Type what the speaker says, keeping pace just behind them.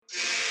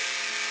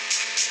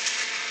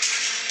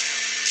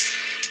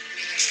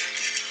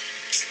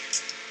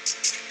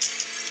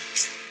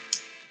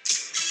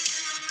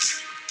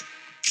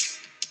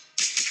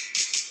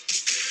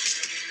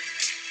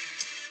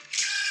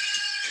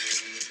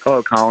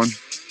Hello, Colin.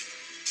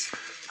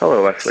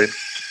 Hello, Wesley.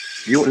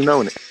 You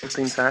know an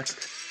interesting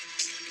fact?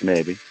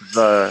 Maybe.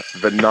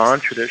 The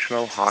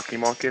non-traditional hockey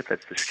market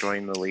that's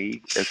destroying the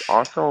league is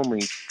also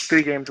only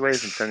 3 games away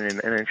from setting an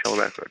NHL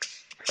record.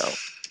 So,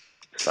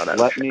 just thought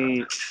Let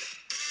me,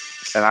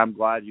 and I'm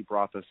glad you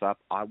brought this up.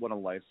 I want to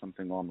lay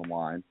something on the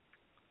line.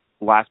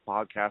 Last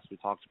podcast, we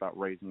talked about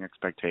raising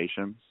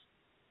expectations.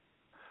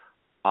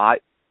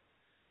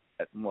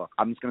 Look,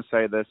 I'm just going to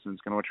say this, and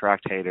it's going to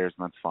attract haters,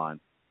 and that's fine.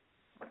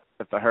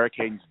 If the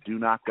Hurricanes do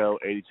not go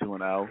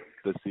 82-0,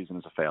 this season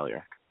is a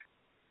failure.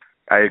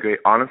 I agree.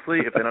 Honestly,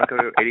 if they don't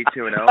go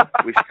 82-0,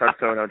 we should start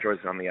throwing our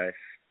jerseys on the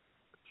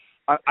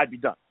ice. I'd be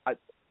done.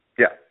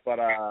 Yeah. But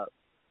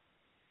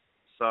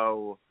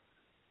so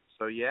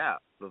yeah,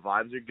 the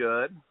vibes are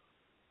good.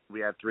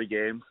 We had 3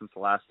 games since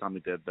the last time we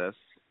did this.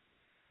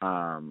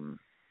 So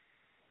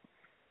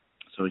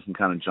we can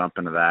kind of jump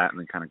into that and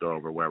then kind of go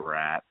over where we're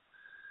at.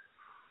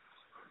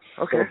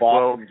 Okay. So the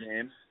Boston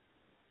game.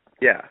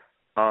 Yeah.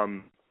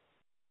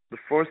 The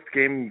first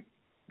game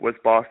was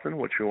Boston,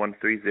 which we won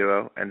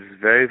 3-0, and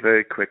just very,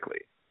 very quickly.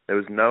 There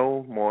was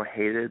no more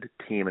hated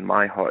team in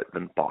my heart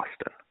than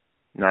Boston.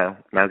 Now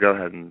go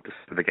ahead and just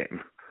do the game.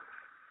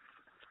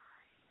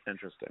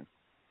 Interesting.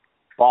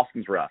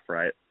 Boston's rough,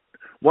 right?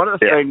 One of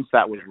the things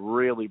that was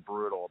really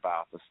brutal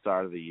about the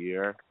start of the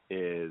year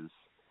is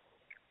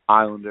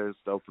Islanders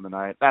to open the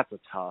night. That's a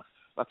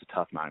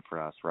tough night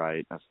for us,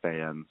 right? As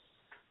fans,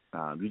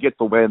 you get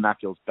the win, that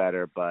feels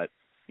better. But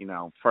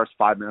first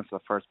 5 minutes of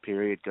the first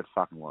period, good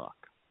fucking luck.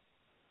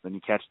 Then you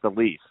catch the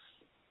Leafs,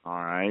 all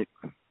right.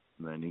 And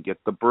then you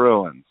get the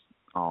Bruins,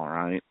 all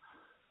right.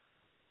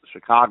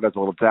 Chicago's a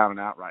little down and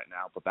out right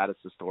now, but that is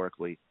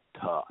historically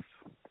tough.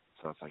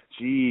 So it's like,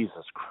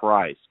 Jesus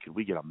Christ, could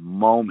we get a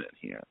moment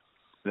here?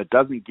 And it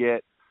doesn't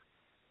get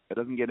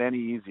any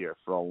easier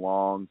for a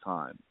long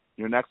time.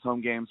 Your next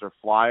home games are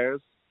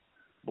Flyers,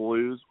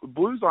 Blues.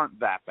 Blues aren't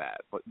that bad,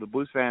 but the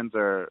Blues fans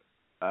are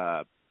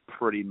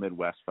pretty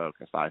Midwest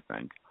focused, I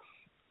think.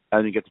 And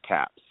then you get the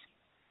Caps.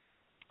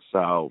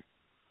 So,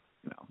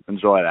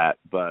 enjoy that.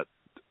 But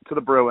to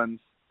the Bruins,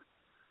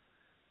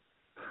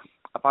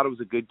 I thought it was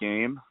a good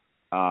game.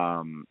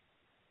 I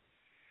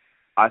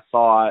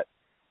thought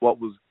what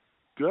was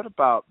good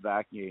about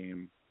that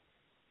game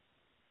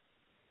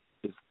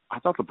is I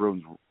thought the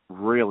Bruins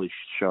really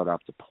showed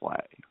up to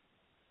play.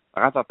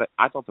 I thought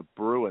the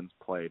Bruins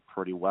played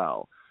pretty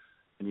well,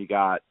 and you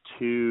got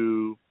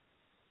 2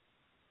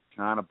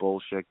 kind of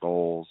bullshit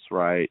goals,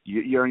 right?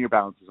 You earn your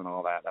balances and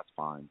all that. That's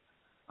fine,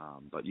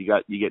 but you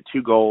get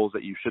 2 goals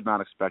that you should not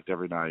expect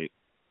every night,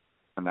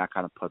 and that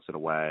kind of puts it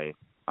away.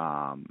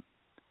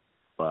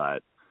 But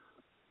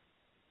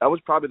that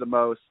was probably the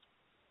most.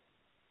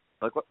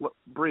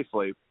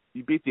 Briefly,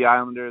 you beat the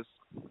Islanders.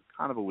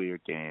 Kind of a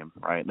weird game,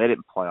 right? They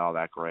didn't play all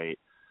that great.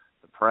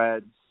 The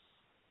Preds,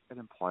 they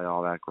didn't play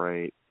all that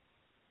great.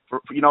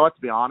 You know what,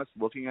 to be honest,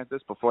 looking at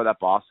this, before that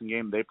Boston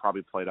game, they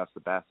probably played us the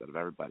best out of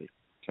everybody.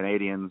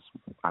 Canadians,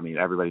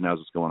 everybody knows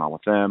what's going on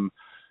with them.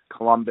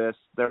 Columbus,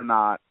 they're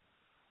not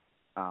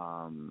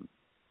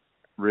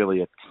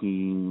really a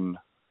team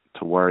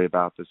to worry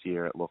about this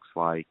year, it looks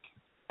like.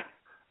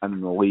 And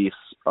then the Leafs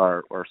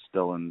are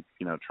still in,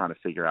 trying to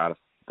figure out if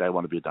they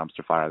want to be a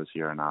dumpster fire this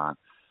year or not.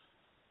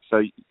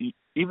 So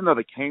even though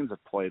the Canes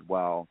have played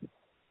well,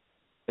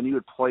 and you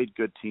had played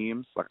good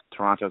teams, like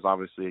Toronto's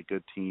obviously a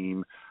good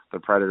team, the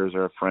Predators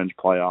are a fringe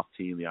playoff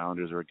team, the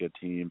Islanders are a good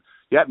team.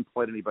 You haven't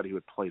played anybody who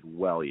had played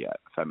well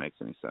yet, if that makes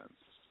any sense.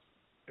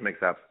 It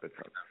makes absolute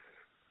sense.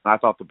 And I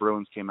thought the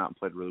Bruins came out and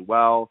played really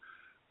well.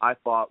 I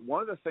thought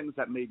one of the things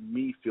that made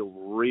me feel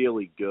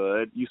really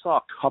good, you saw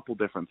a couple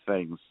different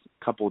things,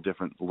 a couple of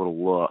different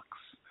little looks.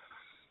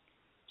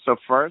 So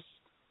first,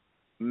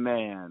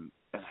 man,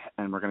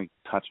 and we're going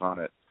to touch on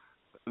it,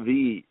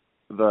 the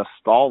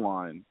stall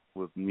line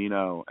with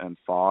Nino and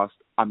Faust,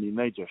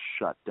 they just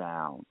shut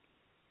down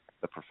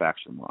the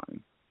perfection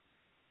line.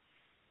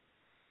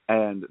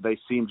 And they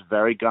seemed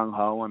very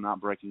gung-ho and not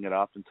breaking it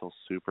up until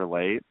super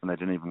late, and they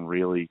didn't even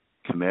really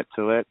commit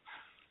to it.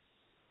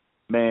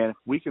 Man,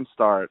 we can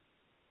start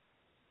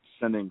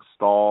sending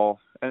Stahl,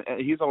 and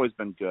he's always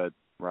been good,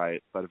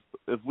 right? But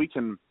if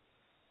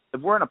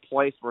we're in a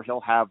place where he'll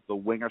have the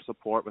winger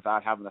support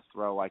without having to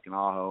throw like an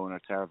Aho and a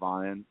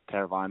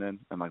Teravainen,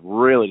 and like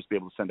really just be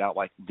able to send out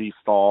like the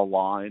Stahl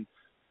line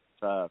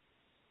to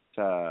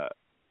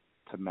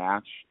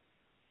match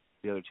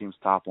the other team's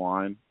top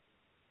line,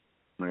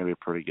 they're going to be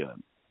pretty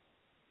good.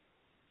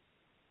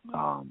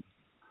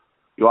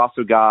 You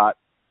also got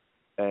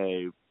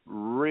a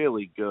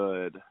really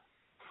good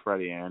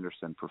Freddie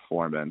Anderson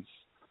performance.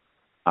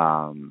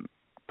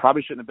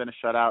 Probably shouldn't have been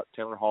a shutout.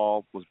 Taylor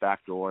Hall was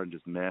backdoor and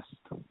just missed.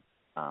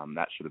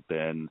 That should have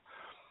been.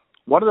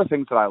 One of the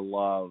things that I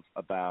love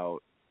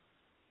about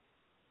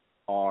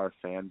our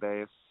fan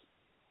base,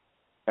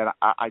 and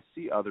I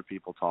see other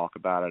people talk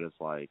about it as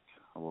like,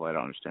 well, I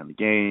don't understand the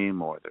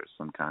game, or there's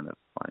some kind of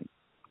like,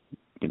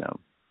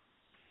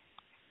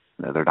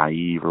 they're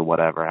naive or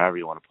whatever, however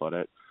you want to put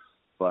it.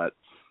 But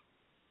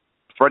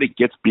Freddie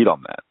gets beat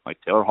on that. Like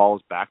Taylor Hall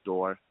is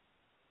backdoor.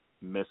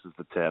 misses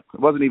the tip. It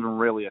wasn't even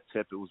really a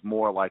tip. It was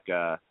more like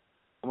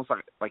almost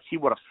like he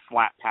would have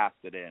flat passed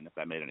it in, if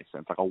that made any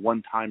sense. Like a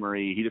one-timer.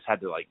 He just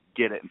had to like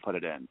get it and put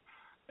it in,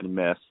 and he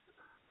missed.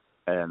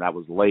 And that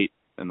was late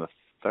in the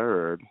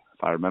third,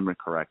 if I remember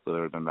correctly.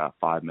 There had been about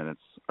 5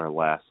 minutes or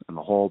less, and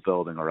the whole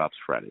building erupts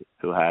Freddie,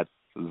 who had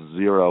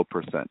 0%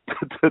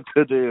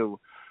 to do.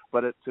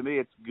 But to me,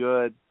 it's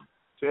good.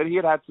 And he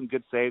had some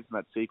good saves in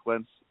that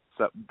sequence.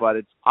 So, but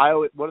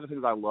one of the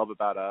things I love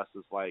about us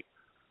is like,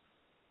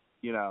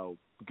 you know,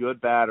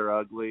 good, bad, or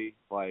ugly.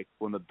 Like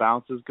when the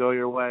bounces go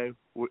your way,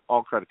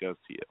 all credit goes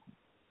to you.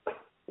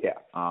 Yeah.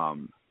 So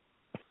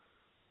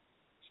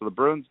the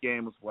Bruins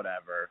game was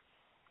whatever.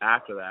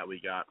 After that,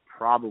 we got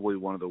probably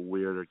one of the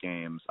weirder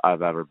games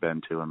I've ever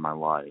been to in my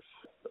life.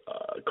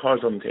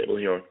 Cards on the table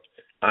here.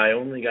 I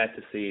only got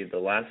to see the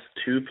last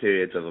 2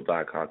 periods of a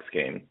Blackhawks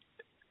game,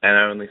 and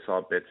I only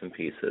saw bits and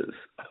pieces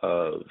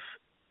of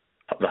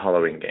the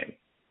Halloween game.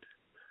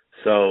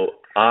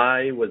 So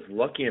I was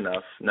lucky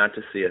enough not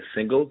to see a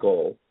single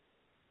goal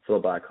for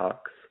the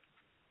Blackhawks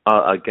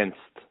against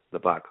the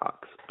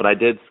Blackhawks. But I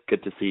did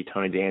get to see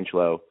Tony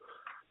DeAngelo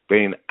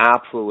being an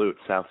absolute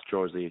South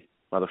Jersey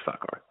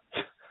motherfucker.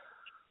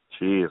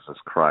 Jesus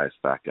Christ,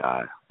 that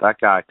guy. That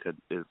guy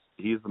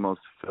he's the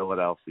most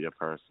Philadelphia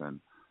person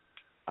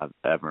I've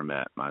ever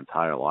met my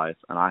entire life.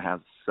 And I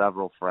have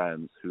several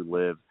friends who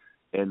live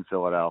in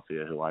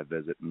Philadelphia who I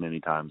visit many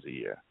times a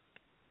year.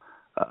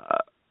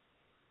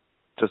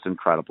 Just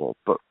incredible.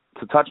 But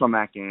to touch on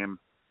that game,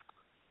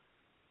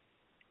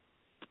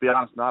 to be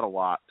honest, not a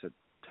lot to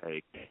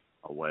take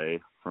away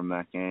from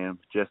that game.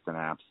 Just an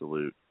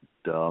absolute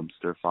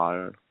dumpster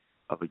fire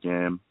of a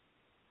game.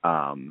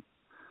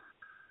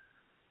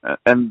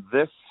 And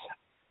this,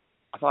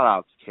 I thought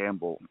Alex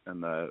Campbell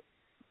in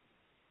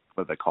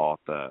what they call it,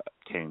 the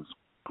Kane's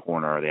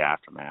Corner or the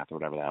Aftermath or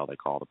whatever the hell they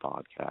call the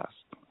podcast.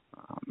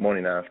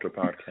 Morning After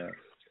podcast.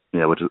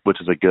 Yeah,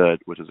 which is a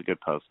good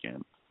post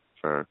game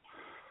for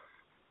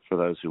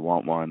those who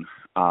want one.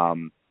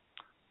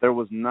 There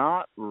was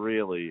not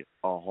really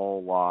a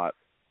whole lot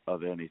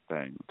of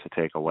anything to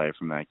take away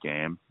from that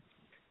game.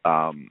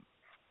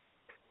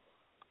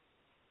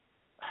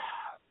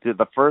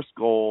 The first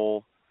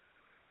goal,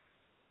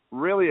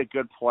 really a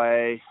good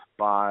play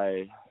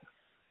by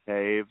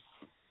Taves.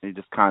 He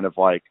just kind of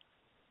like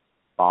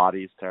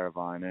bodies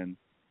Teravainen,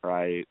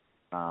 right?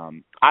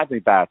 I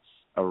think that's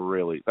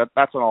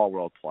that's an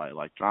all-world play.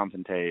 Like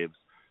Jonathan Taves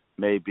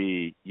may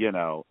be,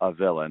 a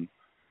villain,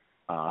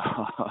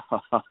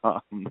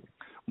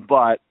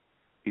 but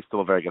he's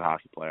still a very good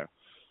hockey player.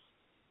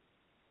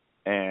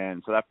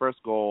 And so that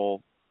first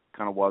goal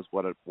kind of was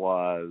what it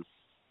was.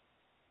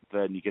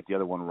 Then you get the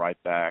other one right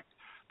back.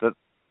 The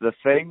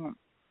thing,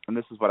 and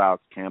this is what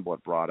Alex Campbell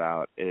had brought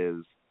out,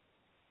 is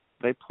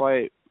they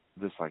play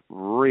this like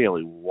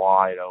really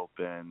wide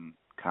open,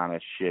 kind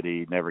of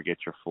shitty, never get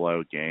your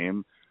flow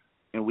game.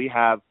 And we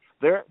have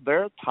their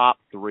top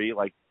three,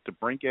 like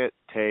DeBrincat,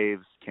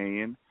 Taves,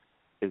 Kane,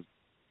 is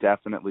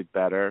definitely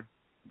better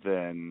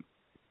than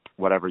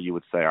whatever you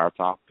would say our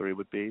top three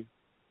would be.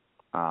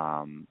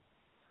 But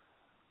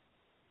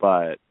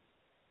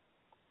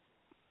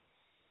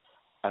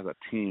as a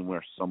team,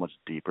 we're so much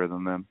deeper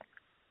than them.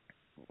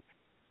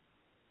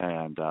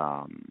 And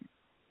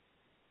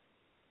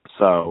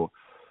so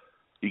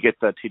you get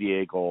the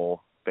TDA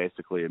goal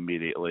basically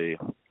immediately.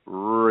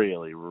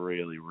 Really,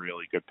 really,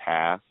 really good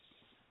pass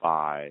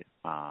by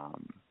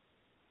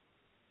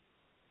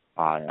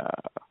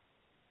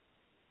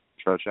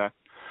Trocheck.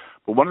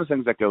 But one of the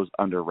things that goes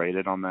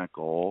underrated on that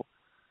goal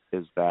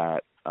is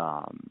that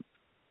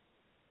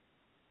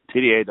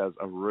TDA does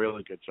a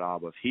really good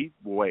job of, he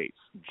waits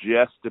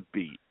just a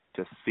beat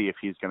to see if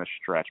he's going to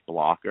stretch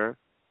blocker,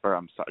 or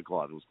I'm sorry,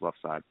 glove. It was glove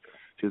side.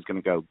 If he's going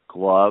to go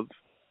glove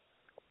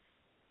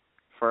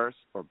first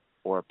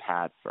or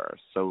pad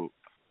first. So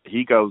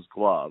he goes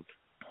glove,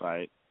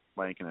 right?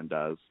 Lankinen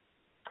does.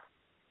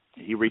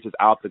 He reaches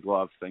out the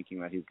glove thinking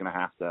that he's going to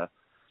have to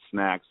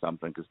snag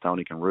something because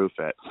Tony can roof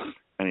it.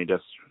 And he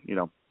just,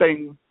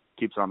 bing,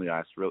 keeps it on the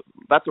ice.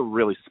 That's a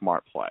really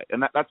smart play.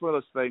 And that's one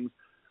of those things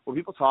when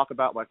people talk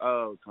about, like,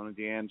 oh, Tony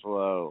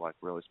DeAngelo, like,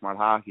 really smart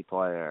hockey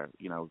player,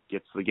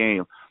 gets to the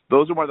game.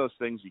 Those are one of those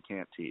things you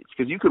can't teach.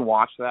 Because you can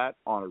watch that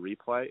on a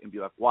replay and be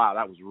like, wow,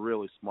 that was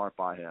really smart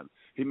by him.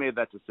 He made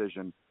that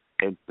decision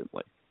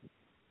instantly.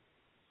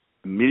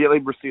 Immediately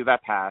received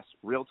that pass,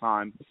 real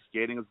time,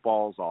 skating his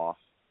balls off,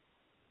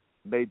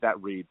 made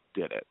that read,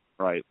 did it,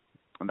 right?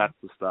 And that's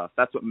the stuff.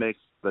 That's what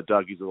makes the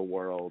Dougies of the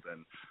world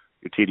and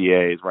your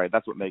TDAs, right?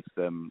 That's what makes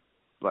them.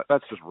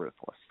 That's just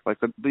ruthless. Like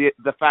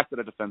the fact that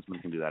a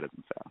defenseman can do that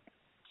isn't fair.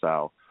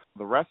 So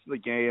the rest of the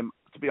game,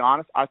 to be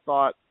honest, I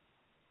thought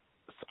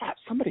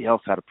somebody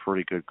else had a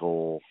pretty good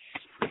goal.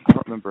 I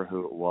don't remember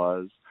who it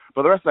was,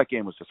 but the rest of that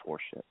game was just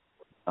horseshit.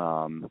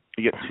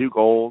 You get 2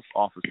 goals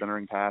off of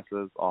centering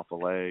passes, off the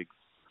legs.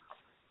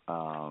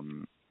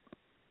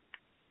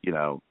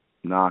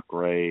 Not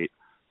great.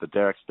 The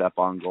Derek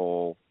Stepan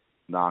goal,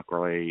 not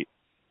great.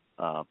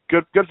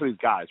 Good for these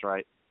guys,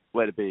 right?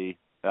 Way to be.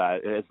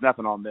 It's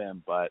nothing on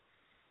them, but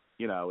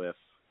if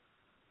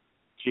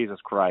Jesus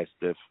Christ,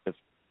 if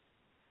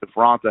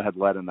Ronta had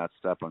led in that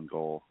step on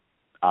goal,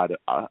 I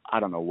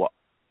don't know what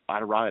I'd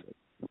have rioted.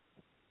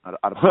 I'd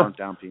have burnt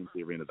down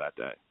PNC Arena that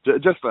day.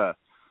 Just a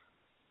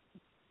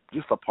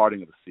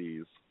parting of the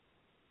seas.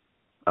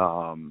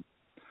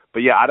 But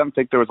yeah, I don't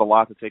think there was a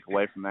lot to take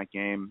away from that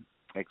game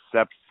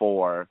except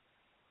for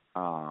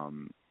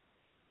Tony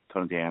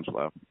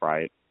DeAngelo,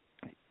 right?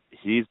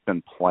 He's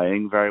been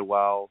playing very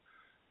well.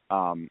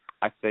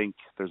 I think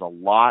there's a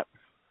lot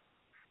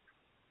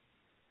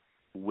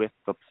with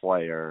the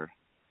player,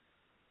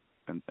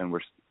 and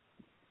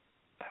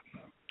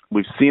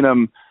we've seen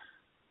him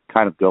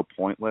kind of go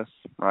pointless,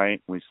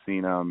 right? We've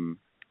seen him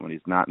when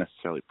he's not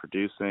necessarily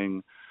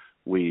producing.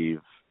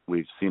 We've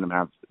seen him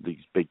have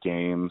these big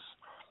games.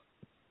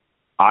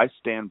 I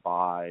stand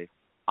by.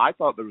 I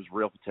thought there was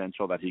real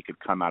potential that he could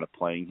come out of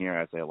playing here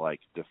as a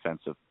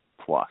defensive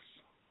plus.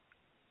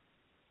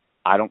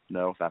 I don't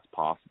know if that's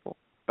possible,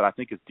 but I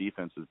think his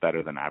defense is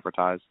better than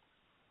advertised.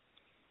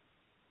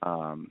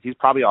 He's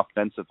probably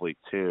offensively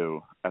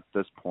too at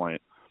this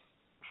point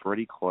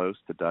pretty close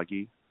to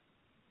Dougie.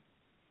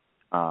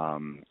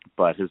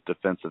 But his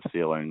defensive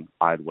ceiling,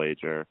 I'd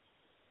wager,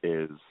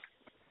 is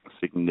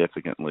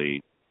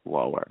significantly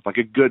lower. Like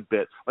a good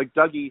bit. Like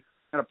Dougie,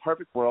 in a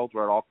perfect world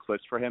where it all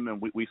clicks for him,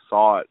 and we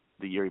saw it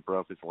the year he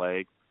broke his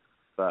leg,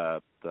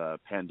 the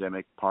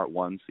pandemic part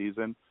 1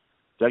 season,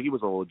 Dougie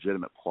was a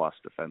legitimate plus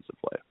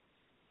defensively.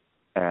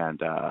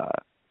 And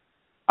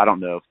I don't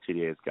know if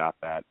TDA's got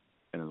that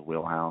in his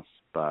wheelhouse,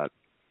 but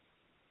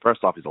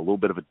first off, he's a little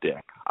bit of a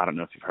dick. I don't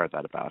know if you've heard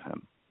that about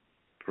him.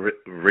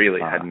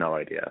 Really had no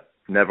idea.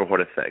 Never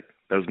heard a thing.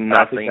 There's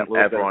nothing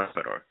ever on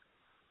Twitter.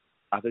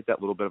 I think that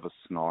little bit of a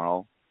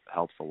snarl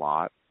helps a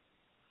lot.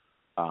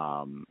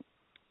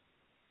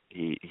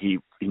 He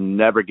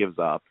never gives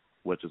up,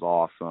 which is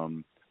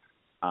awesome.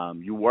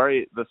 You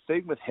worry, the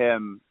thing with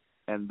him,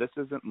 and this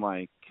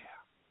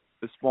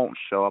won't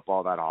show up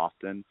all that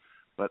often,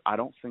 but I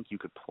don't think you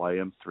could play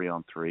him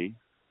 3-on-3,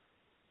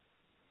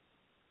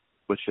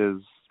 which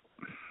is,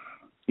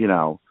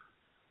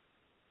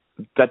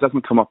 that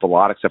doesn't come up a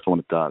lot except for when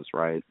it does,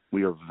 right?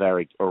 We were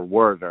very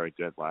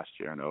good last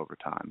year in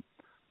overtime.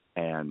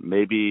 And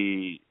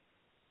maybe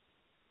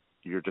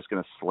you're just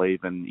going to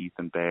slave in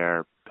Ethan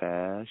Bear,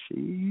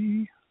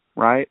 Pesci,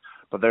 right?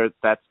 But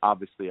that's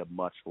obviously a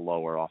much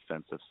lower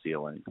offensive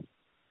ceiling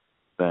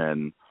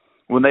than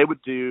when they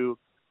would do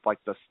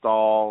the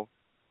Stahl,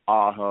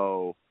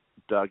 Aho,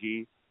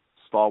 Dougie.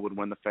 Stahl would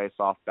win the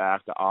face-off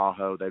back to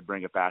Aho. They'd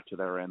bring it back to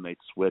their end. They'd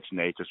switch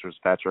Natchez or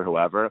Spetz or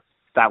whoever.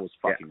 That was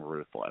fucking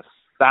ruthless.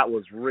 That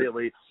was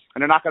really,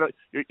 and they're not going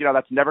to,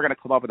 that's never going to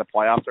come up in the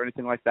playoffs or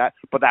anything like that,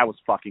 but that was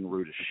fucking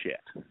rude as shit.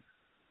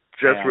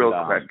 Real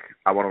quick,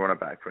 I want to run it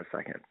back for a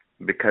second,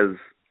 because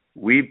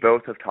we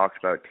both have talked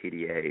about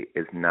TDA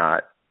is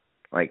not,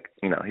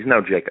 he's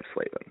no Jacob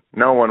Slavin.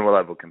 No one will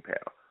ever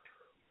compare.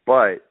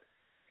 But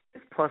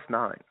it's +9.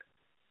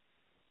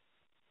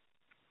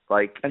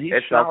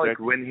 It's not like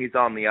when he's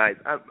on the ice.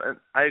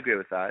 I agree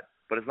with that,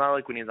 but it's not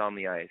like when he's on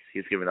the ice,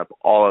 he's given up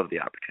all of the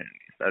opportunities.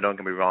 Now, don't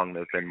get me wrong,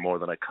 there's been more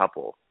than a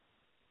couple.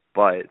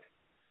 But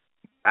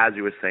as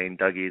you were saying,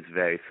 Dougie is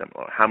very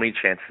similar. How many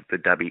chances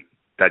did Dougie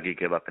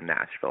give up in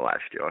Nashville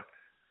last year?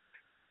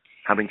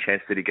 How many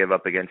chances did he give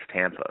up against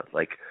Tampa?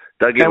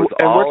 Dougie was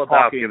all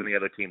about giving the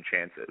other team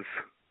chances.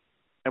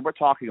 And we're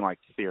talking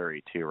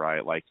theory too,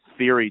 right?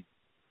 Theory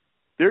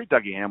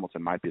Dougie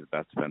Hamilton might be the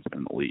best defenseman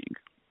in the league.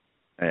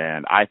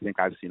 And I think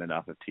I've seen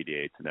enough of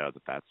TDA to know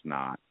that that's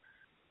not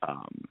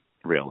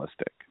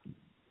realistic.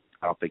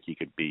 I don't think he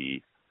could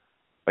be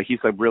he's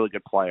a really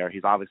good player.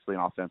 He's obviously an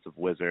offensive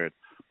wizard,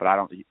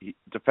 but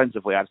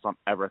defensively, I just don't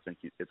ever think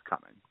it's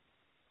coming.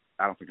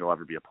 I don't think he'll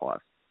ever be a plus,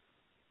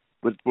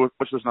 which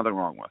there's nothing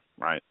wrong with,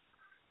 right?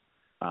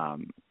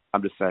 I'm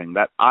just saying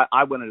that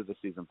I went into the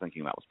season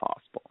thinking that was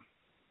possible.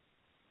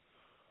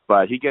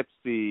 But he gets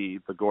the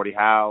Gordie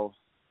Howe,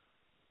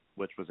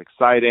 which was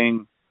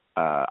exciting.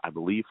 I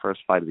believe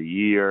first fight of the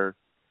year.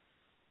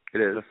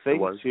 It is. The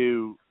thing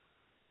too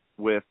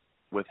with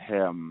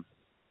him,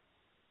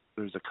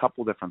 there's a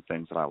couple different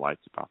things that I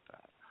liked about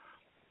that.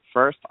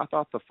 First, I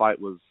thought the fight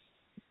was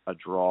a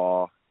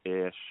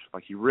draw-ish.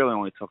 He really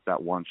only took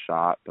that one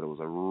shot, but it was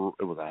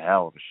a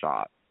hell of a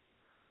shot.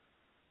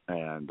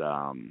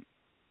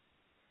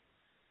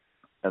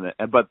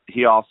 But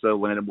he also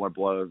landed more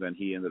blows and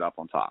he ended up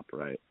on top,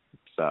 right?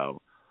 So,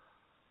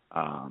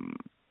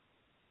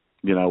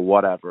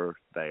 whatever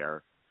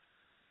there.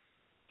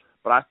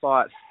 But I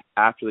thought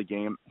after the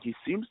game, he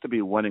seems to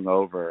be winning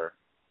over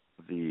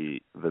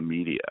the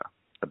media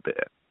a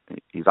bit.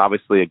 He's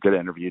obviously a good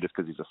interview just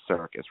because he's a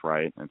circus,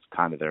 right? And it's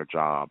kind of their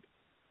job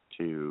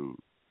to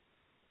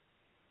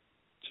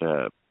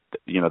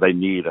they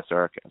need a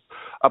circus.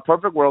 A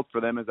perfect world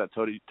for them is that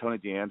Tony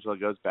DeAngelo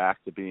goes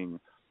back to being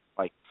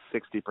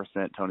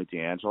 60% Tony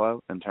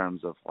DeAngelo in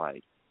terms of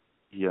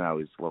he's a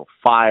little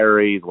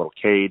fiery, he's a little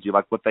cagey,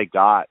 what they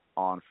got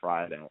on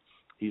Friday.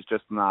 He's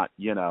just not,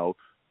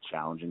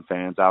 challenging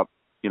fans out,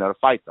 to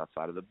fights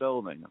outside of the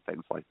building and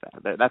things like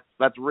that.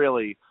 That's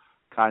really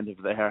kind of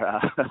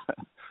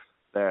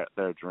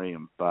their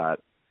dream. But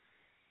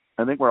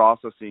I think we're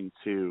also seeing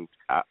too,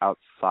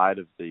 outside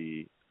of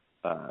the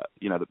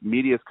the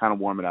media is kind of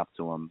warming up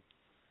to him,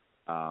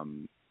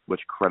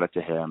 which credit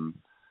to him.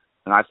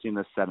 And I've seen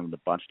this said in a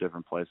bunch of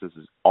different places.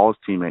 Is all his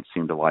teammates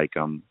seem to like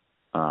him,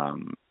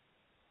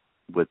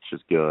 which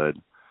is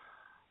good.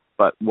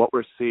 But what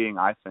we're seeing,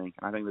 I think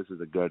this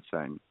is a good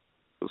thing.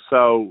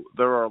 So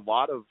there are a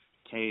lot of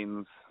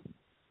Canes,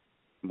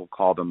 we'll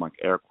call them like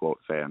air quote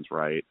fans,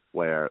 right?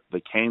 Where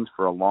the Canes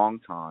for a long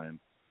time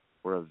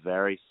were a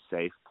very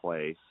safe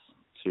place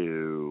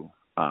to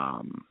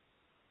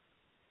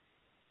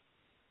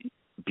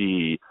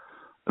be,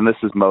 and this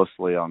is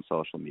mostly on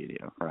social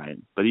media, right?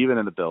 But even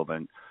in the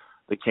building,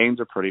 the Canes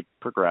are pretty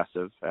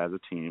progressive as a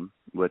team,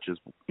 which is,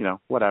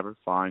 whatever,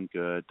 fine,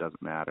 good,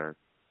 doesn't matter.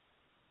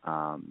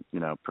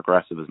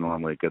 Progressive is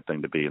normally a good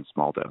thing to be in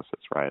small doses,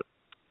 right?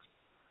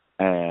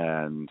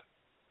 And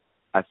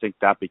I think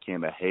that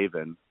became a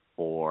haven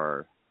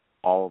for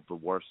all of the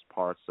worst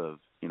parts of,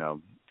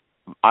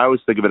 I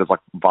always think of it as like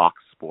Vox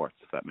Sports,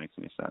 if that makes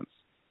any sense.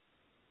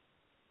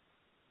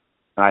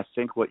 And I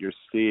think what you're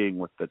seeing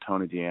with the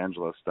Tony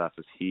DeAngelo stuff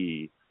is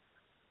he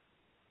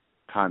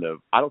kind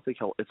of,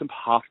 it's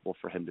impossible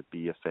for him to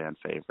be a fan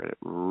favorite. It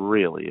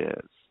really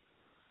is.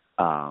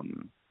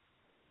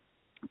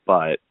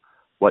 But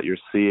what you're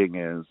seeing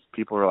is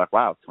people are like,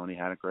 wow, Tony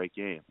had a great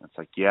game. It's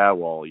like, yeah,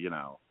 well,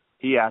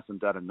 he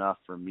hasn't done enough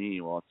for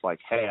me. Well, it's like,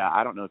 hey,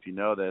 I don't know if you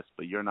know this,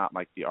 but you're not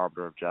like the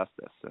arbiter of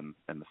justice in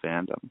the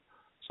fandom.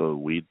 So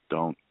we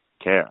don't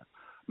care.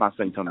 I'm not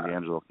saying Tony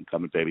DeAngelo can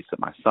come and babysit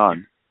my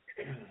son.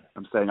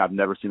 I'm saying I've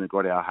never seen a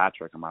Gordell hat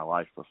trick in my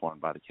life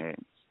performed by the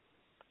Canes.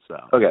 So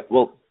okay,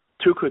 well,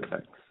 two quick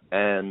things.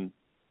 And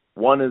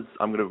one is,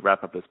 I'm going to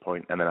wrap up this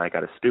point, and then I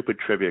got a stupid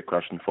trivia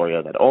question for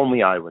you that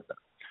only I would know.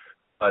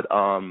 But,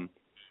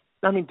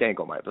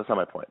 Dangle might. That's not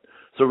my point.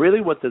 So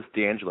really what this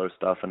DeAngelo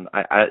stuff, and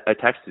I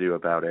texted you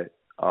about it,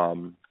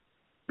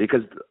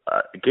 because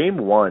game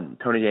one,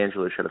 Tony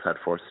DeAngelo should have had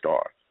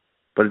 4-star.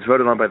 But it's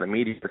voted on by the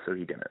media, so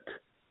he didn't.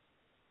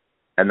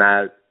 And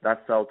that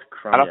felt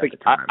crummy at the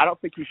time. I don't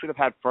think you should have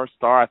had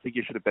 1-star. I think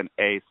you should have been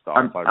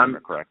A-star, if I remember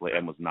correctly,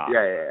 and was not.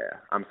 Yeah.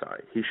 I'm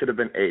sorry. He should have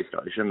been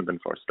A-star. He shouldn't have been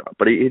 4-star.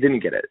 But he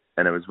didn't get it,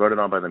 and it was voted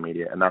on by the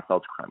media, and that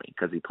felt crummy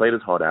because he played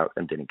his heart out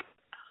and didn't get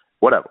it.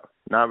 Whatever.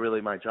 Not really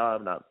my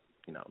job, not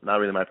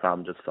really my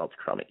problem, just felt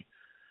crummy.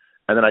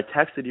 And then I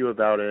texted you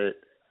about it,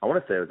 I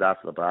want to say it was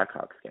after the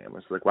Blackhawks game. I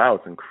was like, wow,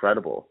 it's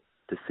incredible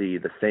to see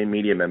the same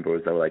media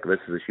members that were like, this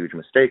is a huge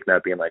mistake, now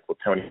being like, well,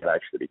 Tony could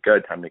actually be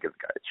good, time to give the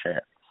guy a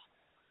chance.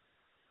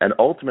 And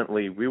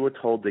ultimately, we were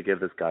told to give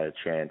this guy a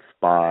chance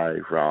by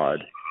Rod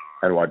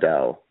and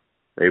Waddell.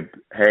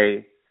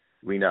 Hey,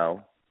 we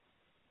know.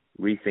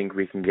 We think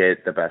we can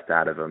get the best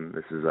out of him.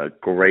 This is a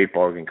great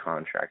bargain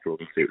contract. We'll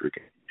see what we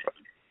can do.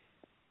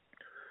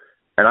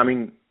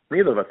 And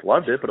neither of us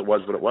loved it, but it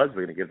was what it was.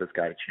 We're going to give this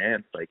guy a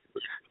chance,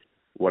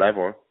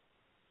 whatever.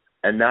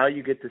 And now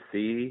you get to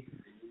see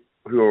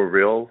who are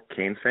real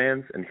Canes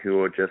fans and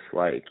who are just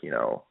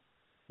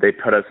they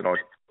put us in our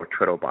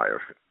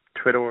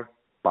Twitter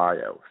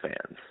bio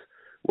fans,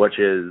 which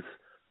is,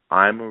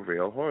 I'm a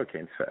real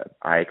Hurricanes fan.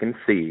 I can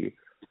see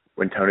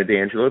when Tony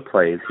DeAngelo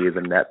plays, he is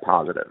a net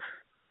positive.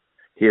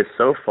 He has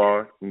so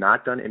far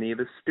not done any of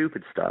the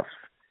stupid stuff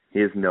he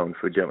is known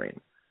for doing.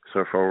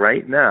 So for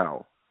right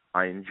now,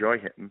 I enjoy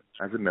him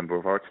as a member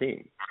of our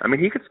team.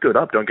 He could scoot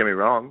up, don't get me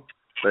wrong,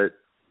 but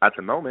at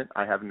the moment,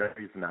 I have no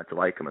reason not to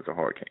like him as a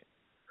Hurricane.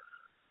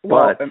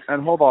 Well,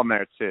 and hold on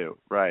there too,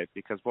 right?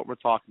 Because what we're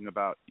talking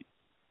about,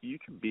 you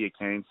can be a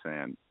Canes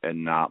fan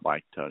and not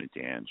like Tony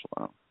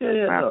DeAngelo.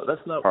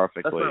 That's not where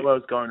I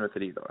was going with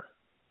it either.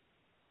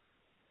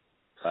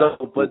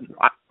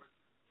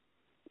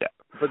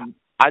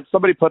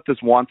 Somebody put this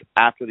once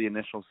after the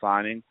initial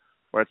signing,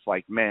 where it's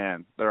like,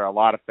 man, there are a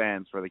lot of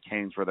fans where the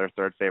Canes were their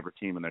third favorite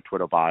team in their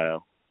Twitter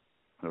bio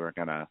who are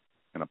gonna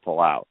pull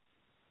out.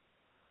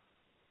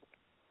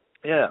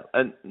 Yeah,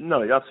 and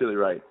no, you're absolutely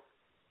right.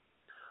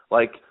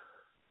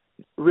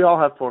 We all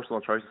have personal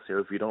choices here.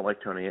 If you don't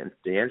like Tony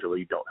DeAngelo,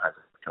 you don't have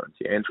to like Tony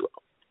DeAngelo.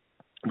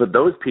 But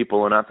those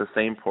people are not the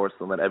same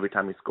person that every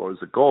time he scores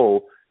a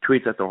goal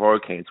tweets at the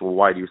Hurricanes, well,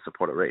 why do you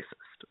support a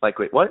racist?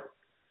 Wait, what?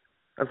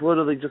 That's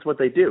literally just what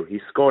they do. He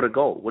scored a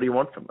goal. What do you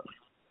want from them?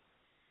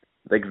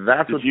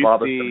 That's what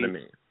bothers them to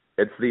me.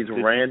 It's these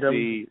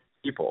random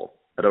people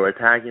that are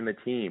attacking the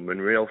team when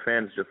real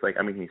fans just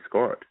he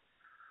scored.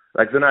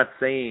 They're not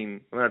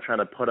saying, we're not trying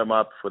to put him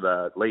up for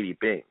the Lady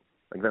Bing.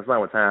 That's not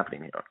what's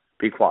happening here.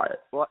 Be quiet.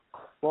 Well,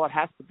 it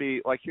has to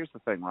be, here's the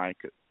thing, right?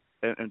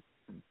 And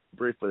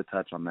briefly to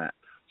touch on that.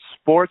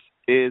 Sports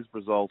is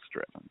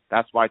results-driven.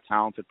 That's why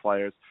talented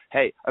players,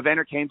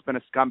 Evander Kane's been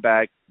a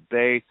scumbag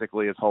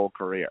basically his whole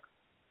career,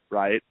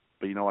 right?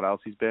 But you know what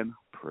else he's been?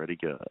 Pretty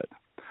good.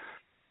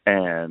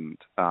 And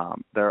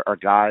there are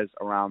guys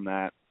around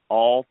that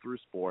all through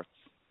sports,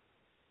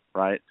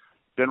 right?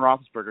 Ben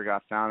Roethlisberger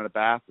got found in a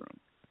bathroom.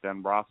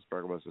 Ben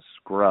Roethlisberger was a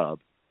scrub,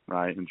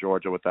 right, in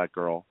Georgia with that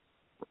girl.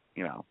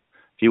 If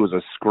he was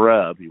a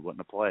scrub, he wouldn't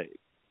have played.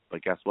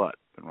 But guess what?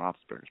 Ben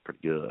Roethlisberger's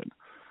pretty good.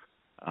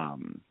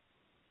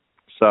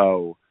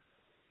 So,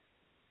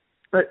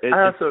 but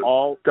I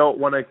also don't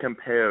want to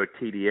compare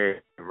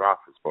TDA and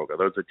Roethlisberger.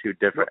 Those are two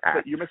different acts.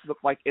 But you're missing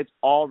it's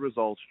all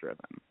results driven,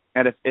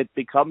 and if it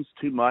becomes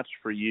too much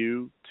for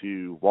you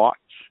to watch,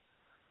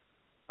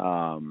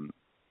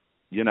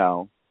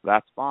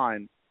 that's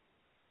fine,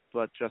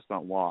 but just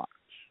don't watch,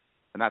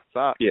 and that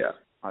sucks. Yeah,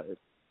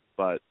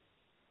 but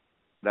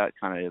that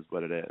kind of is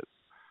what it is.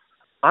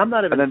 I'm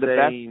not even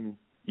saying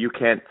you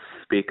can't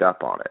speak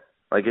up on it.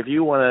 Like, if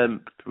you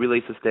want to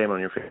release a statement on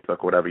your Facebook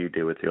or whatever you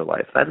do with your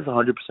life, that is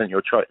 100%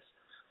 your choice.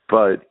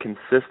 But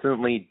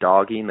consistently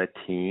dogging the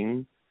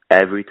team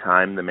every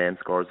time the man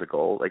scores a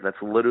goal,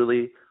 that's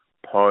literally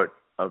part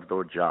of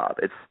their job.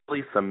 It's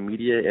really some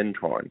media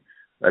intern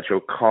that you're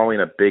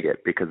calling a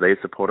bigot because they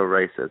support a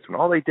racist, when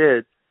all they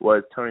did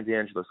was Tony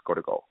DeAngelo scored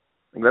a goal.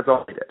 That's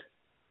all they did.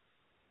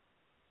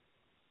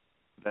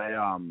 They,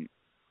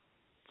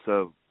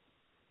 so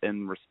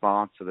in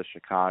response to the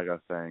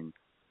Chicago thing,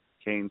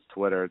 Kane's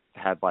Twitter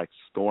had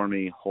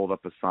Stormy hold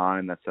up a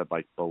sign that said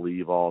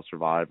believe all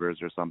survivors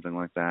or something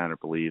like that, or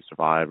believe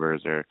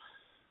survivors or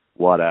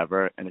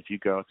whatever. And if you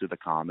go through the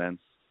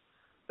comments,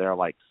 they're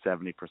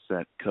 70%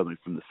 coming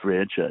from the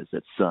franchise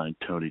that signed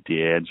Tony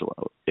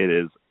DeAngelo.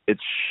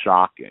 It's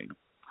shocking.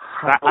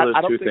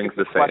 I don't think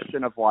it's a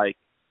question of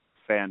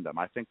fandom.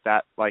 I think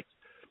that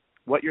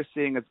what you're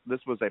seeing is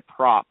this was a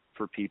prop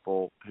for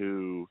people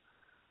who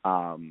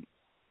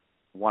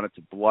wanted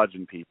to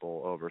bludgeon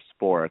people over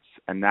sports,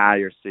 and now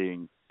you're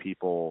seeing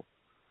people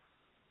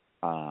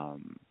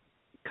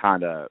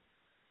kind of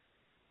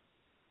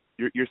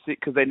you're seeing,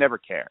 because they never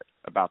cared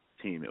about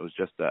the team. It was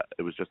just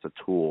a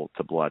tool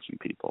to bludgeon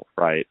people,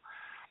 right?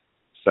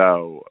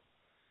 So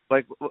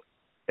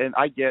and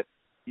I get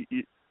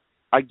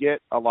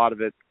a lot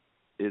of it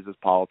is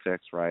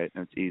politics, right?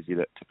 And it's easy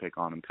to pick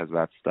on them because of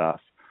that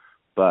stuff,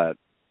 but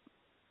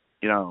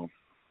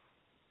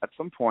at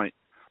some point,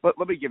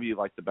 let me give you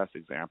the best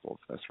example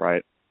of this,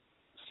 right?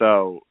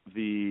 So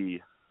the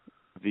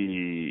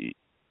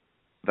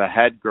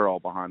head girl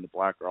behind the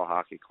Black Girl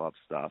Hockey Club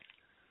stuff,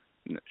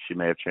 she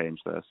may have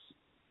changed this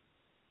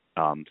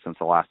since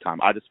the last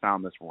time. I just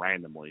found this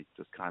randomly,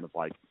 just kind of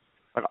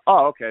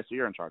oh, okay, so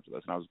you're in charge of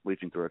this. And I was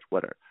leafing through her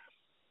Twitter.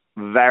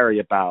 Very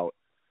about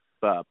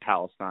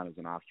Palestine as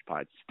an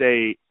occupied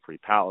state, free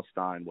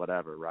Palestine,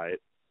 whatever, right?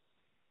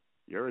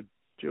 You're a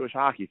Jewish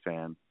hockey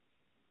fan.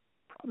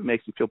 Probably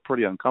makes you feel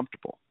pretty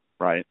uncomfortable,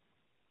 right?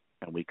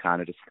 And we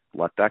kind of just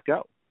let that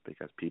go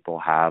because people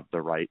have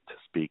the right to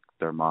speak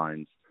their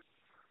minds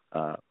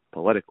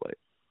politically,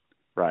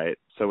 right?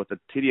 So with the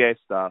TDA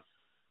stuff,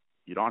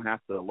 you don't have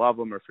to love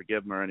them or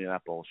forgive them or any of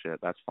that bullshit.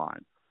 That's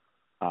fine.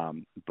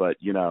 But,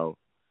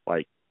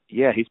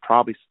 yeah, he's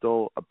probably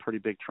still a pretty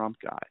big Trump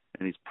guy,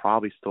 and he's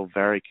probably still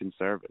very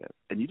conservative.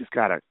 And you just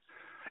got to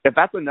 – if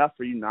that's enough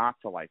for you not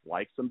to,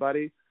 like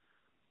somebody,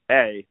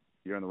 A,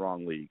 you're in the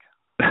wrong league.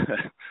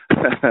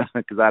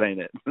 Because that ain't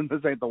it.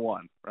 This ain't the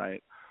one,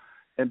 right?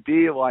 And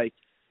B,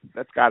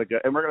 that's got to go.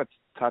 And we're going to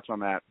touch on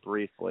that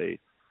briefly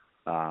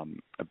a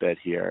bit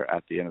here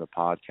at the end of the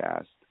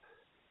podcast.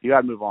 You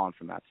got to move on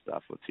from that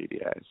stuff with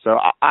TDA. So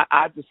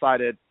I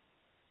decided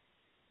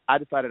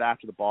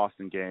after the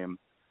Boston game,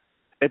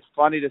 it's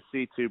funny to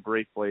see too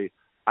briefly.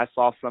 I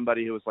saw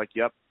somebody who was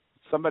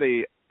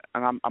somebody,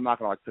 and I'm not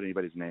going to put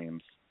anybody's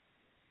names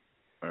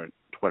or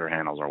Twitter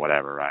handles or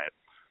whatever, right?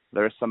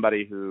 There's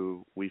somebody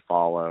who we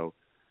follow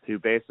who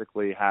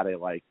basically had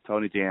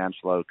Tony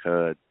DeAngelo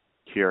could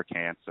cure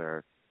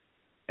cancer,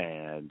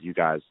 and you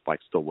guys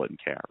still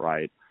wouldn't care,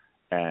 right?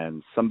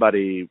 And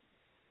somebody,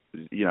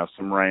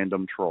 some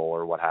random troll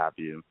or what have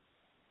you,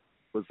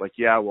 was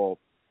yeah, well,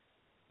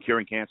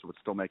 curing cancer would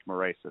still make him a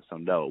racist, so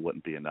no, it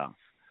wouldn't be enough.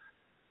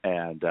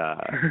 And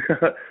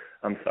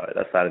I'm sorry,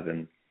 that's not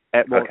even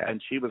okay.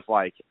 And she was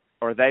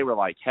or they were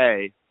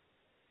hey,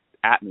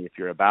 at me if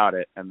you're about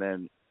it, and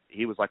then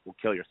he was well,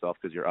 kill yourself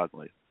because you're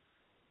ugly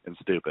and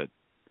stupid.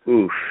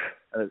 Oof.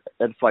 And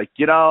it's I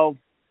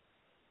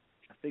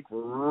think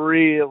we're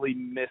really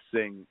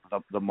missing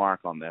the mark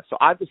on this. So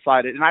I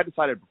decided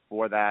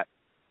before that,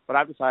 but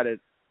I've decided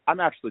I'm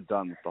actually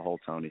done with the whole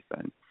Tony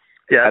thing.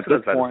 Yeah, that's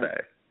what I was about to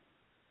say.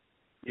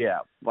 Yeah,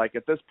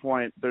 at this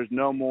point, there's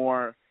no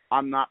more.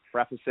 I'm not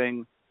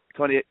prefacing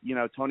Tony.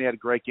 Tony had a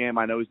great game.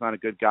 I know he's not a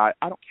good guy.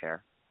 I don't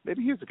care.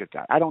 Maybe he's a good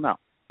guy. I don't know.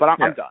 But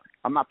I'm done.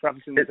 I'm not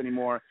prefacing this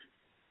anymore.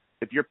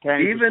 If you're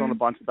paying a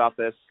bunch about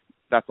this,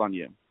 that's on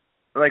you.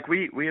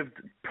 We have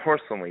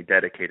personally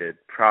dedicated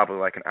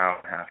probably an hour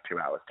and a half, 2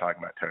 hours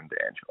talking about Tony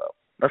DeAngelo.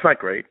 That's not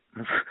great.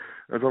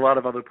 There's a lot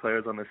of other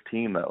players on this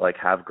team that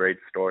have great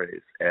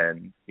stories,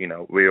 and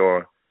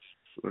we're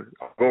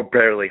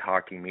barely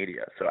hockey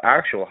media. So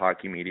actual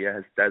hockey media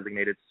has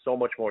designated so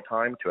much more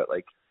time to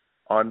it.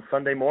 On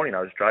Sunday morning,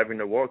 I was driving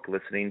to work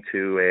listening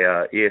to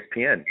a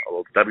ESPN,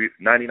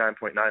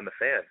 W99.9 The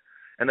Fan,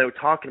 and they were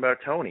talking about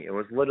Tony. It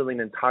was literally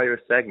an entire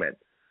segment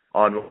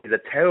on he's a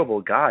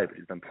terrible guy, but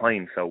he's been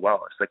playing so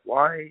well. It's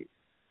why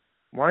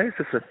is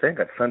this a thing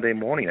at Sunday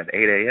morning at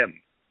 8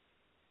 a.m.?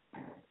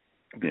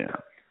 Yeah.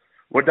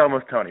 We're done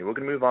with Tony. We're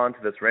going to move on to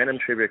this random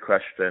trivia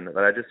question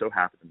that I just so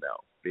happen to know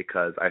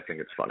because I think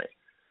it's funny.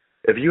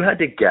 If you had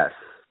to guess,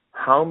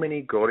 how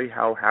many Gordie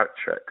Howe hat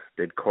tricks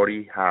did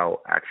Gordie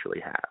Howe actually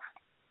have?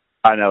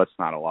 I know it's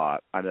not a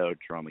lot. I know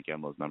Jerome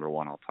McGinley's number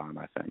one all time,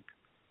 I think.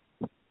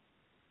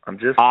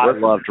 I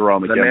love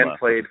Jerome McGinley. The man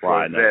played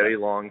for a very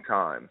long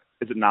time.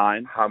 Is it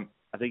 9?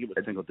 I think it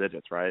was single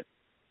digits, right?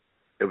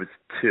 It was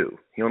 2.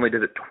 He only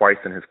did it twice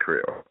in his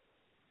career.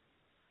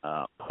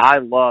 I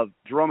love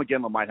Jerome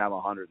McGinley. Might have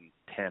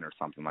 110 or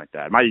something like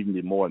that. It might even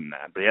be more than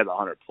that, but he has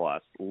 100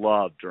 plus.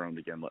 Loved Jerome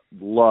McGinley.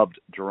 Loved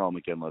Jerome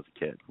McGinley as a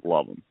kid.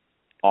 Love him.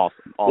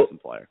 Awesome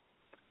player.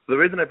 The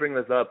reason I bring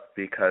this up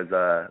because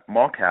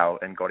Mark Howe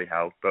and Gordie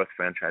Howe, both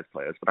franchise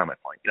players, but not my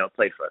point.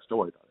 Played for us. Don't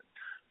worry about it.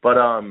 But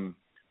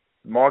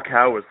Mark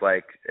Howe was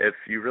like, if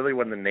you really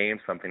wanted to name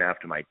something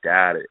after my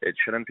dad, it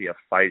shouldn't be a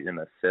fight, an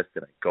assist,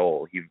 and a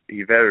goal.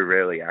 He very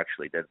rarely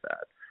actually did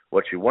that.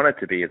 What you want it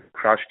to be is a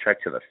crush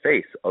check to the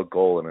face, a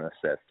goal, and an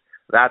assist.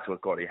 That's what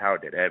Gordie Howe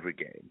did every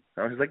game.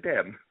 I was like,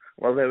 damn.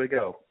 Well, there we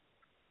go.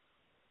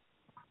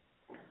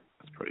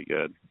 That's pretty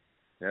good.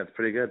 Yeah, it's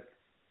pretty good.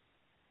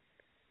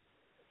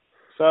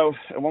 So,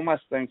 one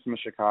last thing from the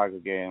Chicago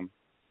game,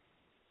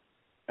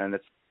 and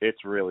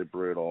it's really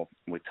brutal.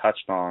 We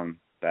touched on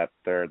that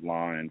third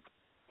line.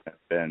 It's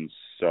been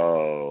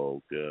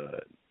so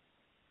good.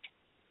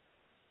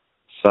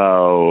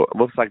 So, it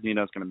looks like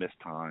Nino's going to miss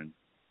time.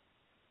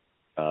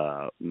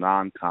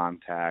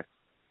 Non-contact.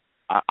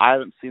 I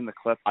haven't seen the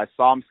clip. I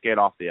saw him skate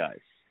off the ice.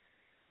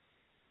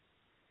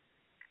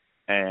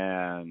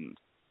 And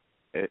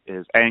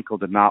his ankle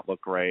did not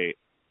look great.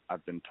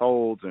 I've been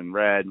told and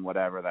read and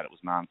whatever that it was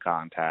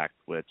non-contact,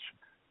 which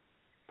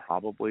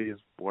probably is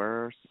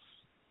worse,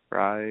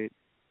 right?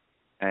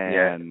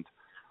 And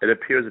it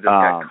appears it just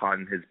got caught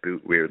in his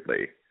boot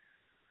weirdly,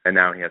 and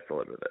now he has to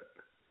live with it.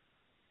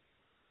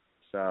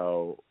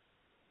 So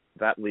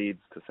that leads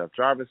to Seth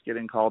Jarvis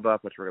getting called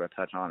up, which we're going to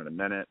touch on in a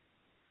minute.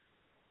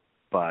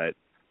 But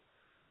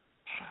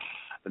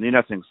the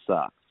Nino thing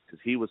sucks because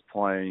he was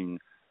playing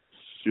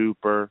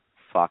super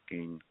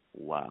fucking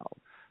well.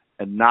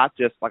 And not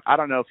just, I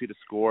don't know if he'd have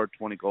scored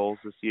 20 goals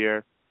this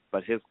year,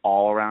 but his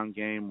all-around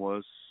game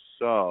was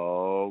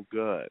so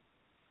good.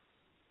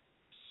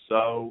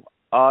 So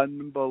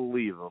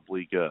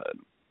unbelievably good.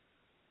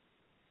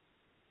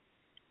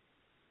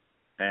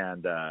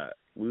 And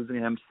losing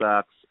him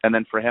sucks. And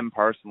then for him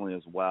personally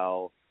as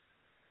well,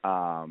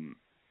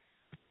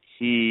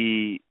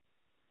 he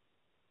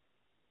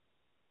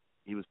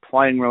was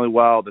playing really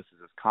well. This is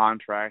his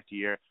contract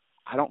year.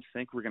 I don't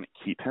think we're going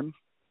to keep him.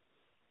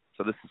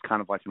 So this is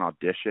kind of like an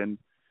audition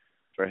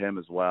for him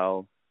as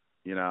well,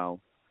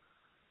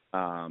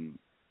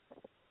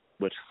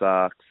 which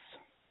sucks.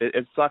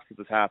 It sucks that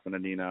this happened to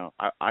Nino.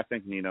 I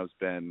think Nino's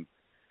been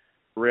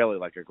really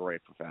like a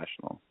great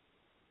professional.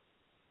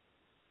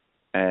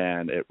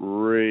 And it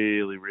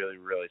really, really,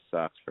 really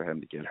sucks for him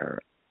to get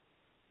hurt.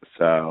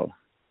 So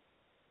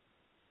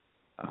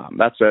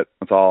that's it.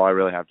 That's all I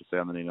really have to say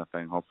on the Nino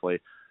thing, hopefully.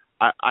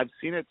 I've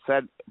seen it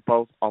said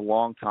both a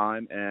long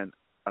time and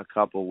a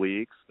couple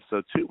weeks.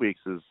 So 2 weeks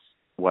is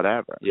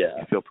whatever. Yeah.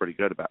 I feel pretty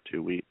good about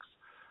 2 weeks.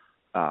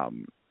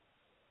 The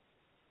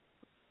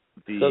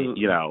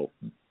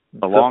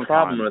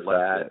problem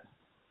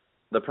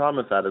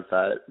with that is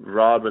that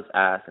Rod was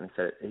asked and he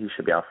said he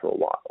should be out for a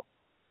while.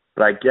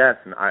 But I guess,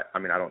 and I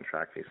don't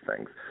track these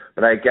things,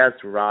 but I guess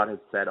Rod had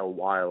said a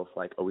while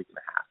for like a week and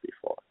a half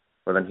before.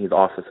 But then he's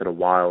also said a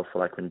while for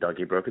like when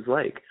Dougie broke his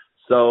leg.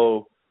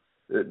 So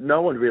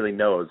no one really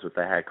knows what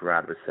the heck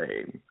Rod was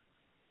saying.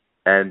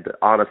 And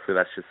honestly,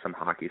 that's just some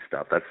hockey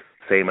stuff. That's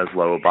same as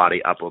lower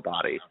body, upper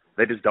body.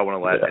 They just don't want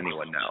to let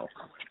anyone know.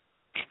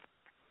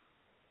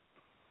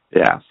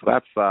 Yeah, so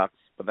that sucks.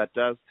 But that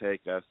does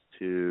take us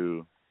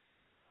to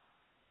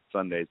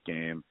Sunday's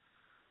game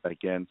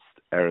against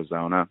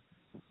Arizona.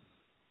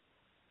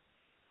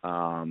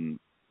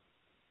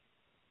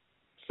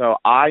 So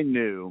I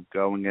knew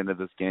going into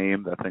this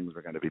game that things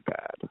were going to be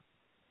bad.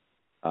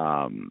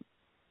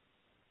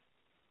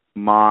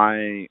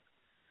 My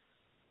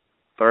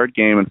third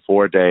game in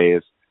 4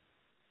 days,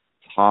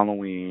 it's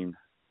Halloween,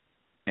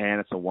 and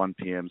it's a 1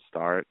 p.m.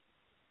 start.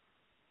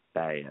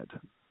 Bad.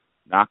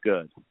 Not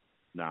good,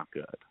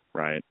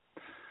 right?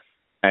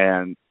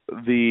 And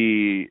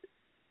the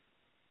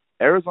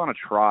Arizona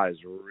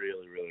tries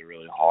really, really,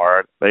 really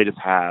hard. They just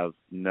have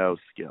no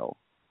skill.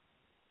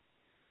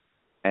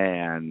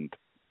 And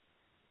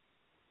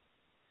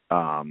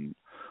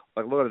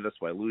look at it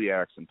this way. Louis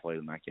Eriksson played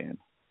in that game.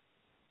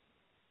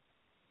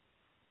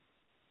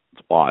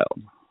 It's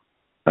wild.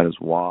 That is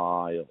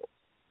wild.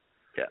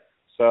 Yeah.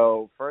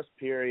 So, first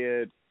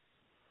period,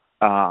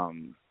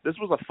 this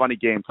was a funny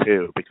game,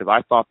 too, because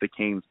I thought the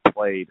Canes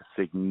played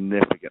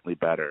significantly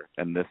better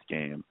in this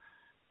game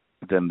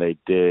than they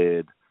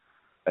did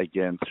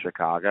against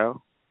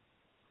Chicago.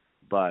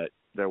 But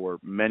there were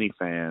many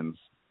fans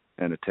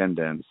in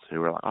attendance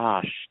who were like,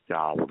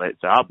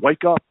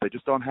 wake up. They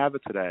just don't have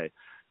it today.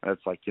 And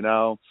it's like,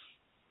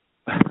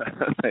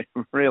 they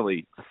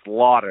really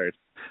slaughtered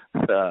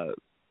the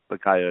the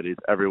Coyotes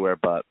everywhere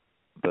but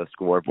the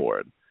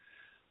scoreboard.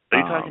 Are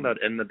you talking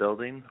about in the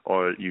building,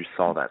 or you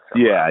saw that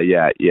somewhere?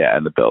 Yeah,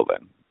 in the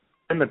building.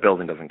 In the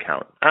building doesn't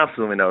count.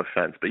 Absolutely no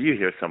offense, but you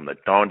hear some of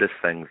the darndest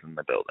things in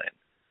the building.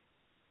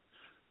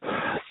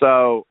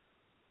 So,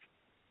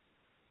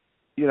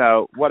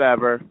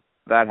 whatever,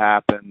 that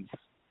happens.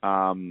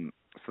 So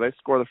they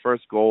score the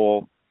first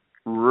goal.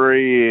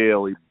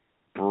 Really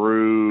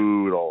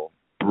brutal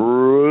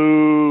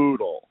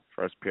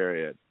first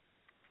period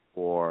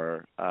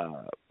for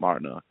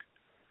Martinook,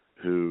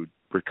 who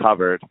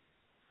recovered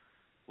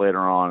later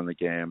on in the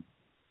game.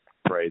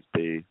 Praise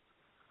be.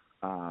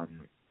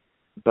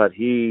 But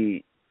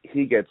he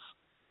gets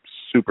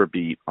super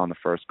beat on the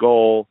first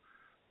goal.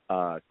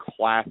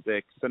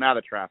 Classic. So now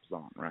the trap's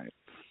on, right?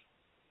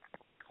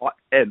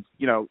 And,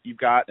 you've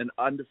got an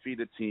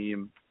undefeated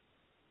team,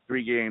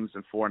 3 games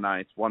and 4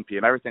 nights, 1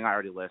 p.m., everything I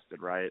already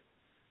listed, right,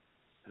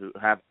 who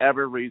have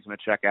every reason to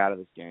check out of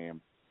this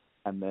game.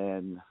 And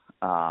then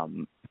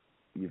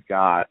you've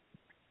got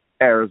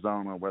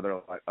Arizona where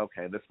they're like,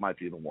 okay, this might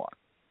be the one,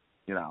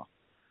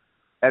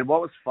 And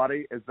what was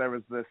funny is there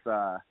was this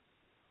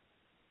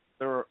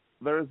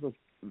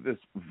this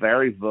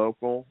very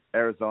vocal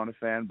Arizona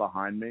fan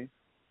behind me.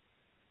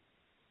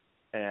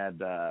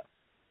 And,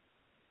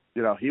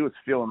 he was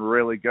feeling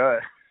really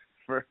good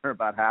for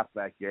about half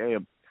that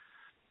game.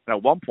 And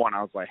at one point,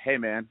 I was like, hey,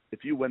 man,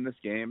 if you win this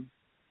game,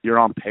 you're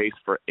on pace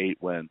for 8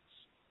 wins.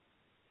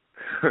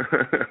 And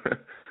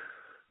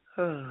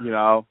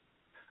I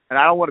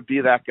don't want to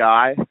be that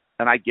guy.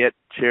 And I get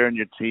cheering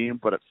your team,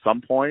 but at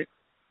some point,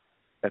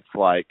 it's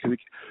like,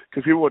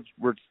 because people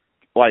were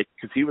like,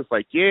 because he was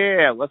like,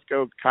 yeah, let's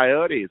go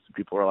Coyotes.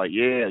 People were like,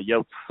 yeah,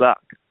 yo,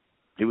 suck.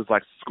 He was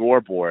like,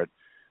 scoreboard.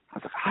 I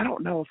was like, I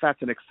don't know if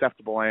that's an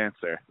acceptable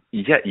answer.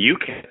 Yeah, you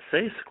can't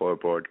say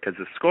scoreboard because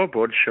the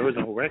scoreboard shows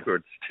all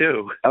records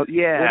too. Oh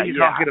yeah, what are you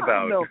talking about? I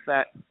don't know if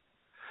that.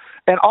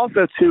 And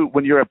also too,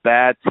 when you're a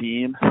bad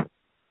team,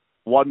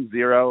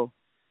 1-0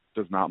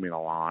 does not mean a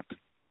lot.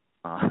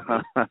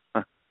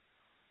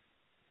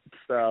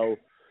 So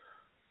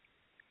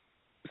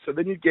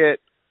then you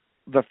get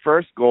the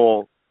first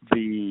goal,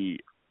 the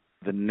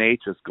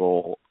Natchez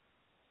goal.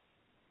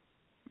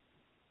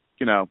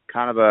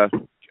 Kind of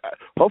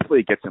hopefully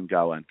it gets him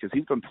going because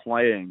he's been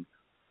playing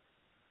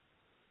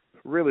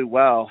really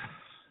well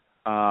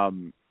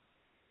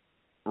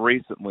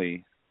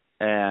recently,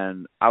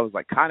 and I was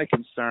like kind of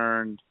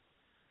concerned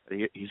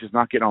that he's just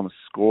not getting on the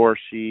score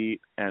sheet,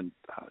 and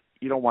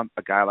you don't want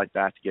a guy like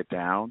that to get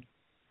down,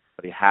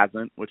 but he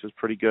hasn't, which is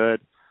pretty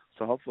good.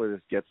 So hopefully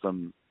this gets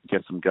him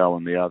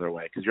going the other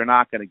way because you're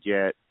not going to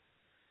get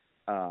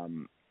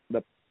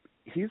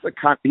he's the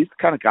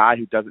kind of guy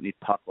who doesn't need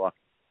puck luck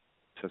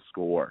to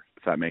score,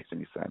 if that makes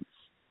any sense.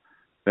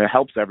 It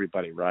helps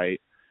everybody, right?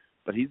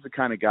 But he's the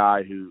kind of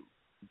guy who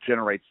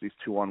generates these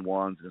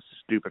 2-on-1s and is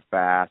stupid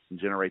fast and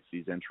generates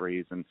these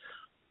entries and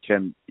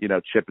can,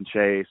 chip and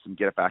chase and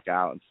get it back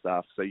out and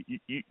stuff. So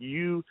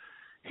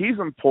he's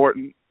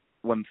important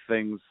when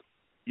things,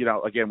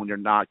 again, when you're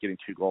not getting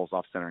 2 goals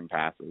off centering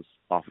passes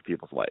off of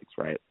people's legs,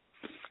 right?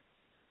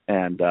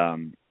 And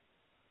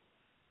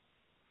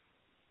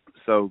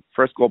so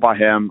first goal by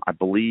him, I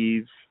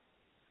believe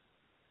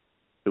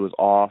it was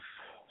off.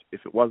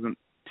 If it wasn't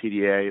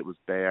TDA, it was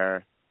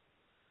there.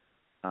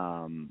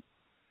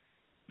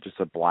 Just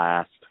a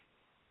blast.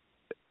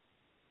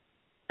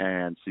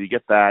 And so you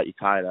get that, you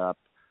tie it up.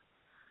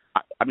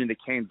 I mean, the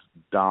Canes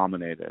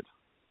dominated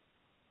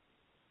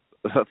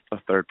the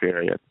third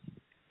period.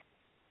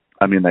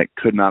 I mean, they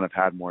could not have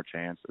had more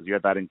chances. You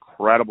had that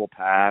incredible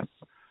pass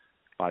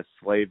by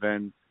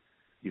Slavin.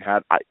 You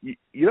had,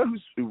 who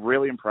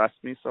really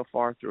impressed me so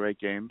far through 8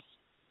 games?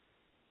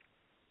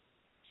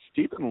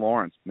 Stephen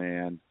Lawrence,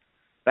 man.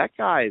 That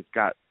guy's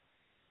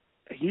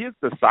he has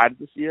decided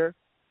this year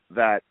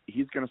that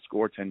he's going to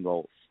score 10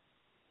 goals.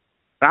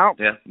 I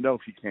don't know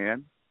if he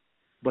can,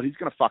 but he's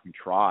going to fucking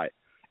try.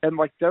 And,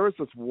 there was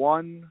this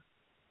one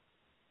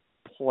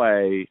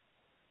play,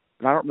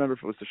 and I don't remember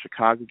if it was the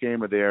Chicago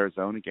game or the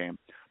Arizona game,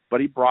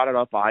 but he brought it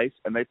up ice,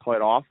 and they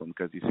played off him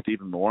because he's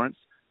Stephen Lawrence,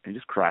 and he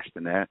just crashed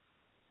the net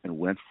and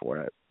went for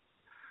it.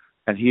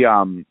 And he's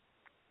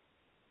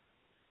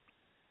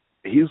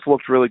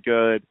looked really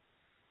good.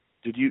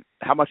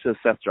 How much of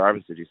Seth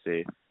Jarvis did you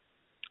see?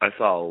 I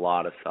saw a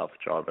lot of Seth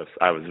Jarvis.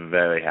 I was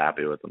very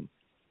happy with him.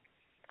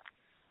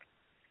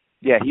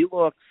 Yeah, he's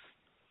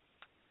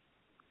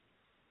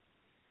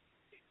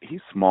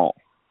small.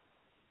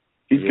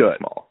 He's good.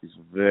 Small. He's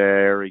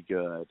very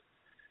good.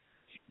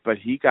 But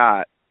he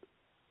got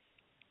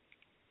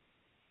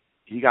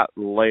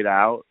laid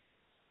out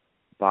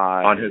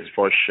on his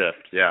first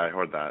shift. Yeah, I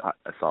heard that.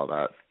 I saw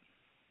that.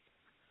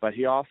 But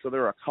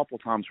there were a couple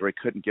times where he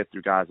couldn't get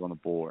through guys on the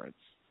boards.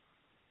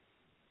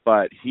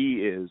 But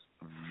he is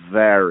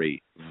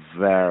very,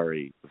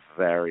 very,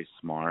 very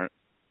smart.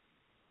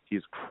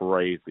 He's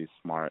crazy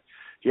smart.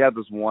 He had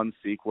this one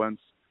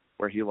sequence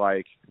where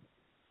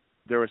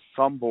there was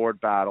some board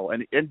battle.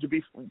 And to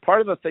be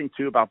part of the thing,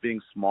 too, about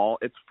being small,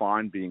 it's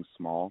fine being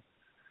small.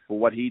 But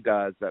what he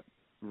does that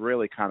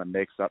really kind of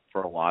makes up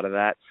for a lot of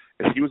that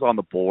is he was on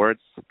the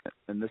boards,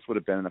 and this would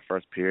have been in the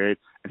first period,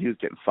 and he was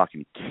getting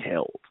fucking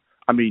killed.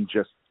 I mean,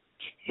 just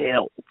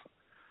killed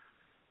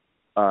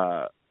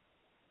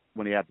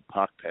when he had the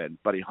puck pinned.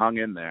 But he hung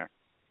in there,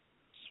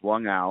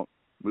 swung out,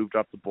 moved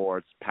up the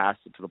boards, passed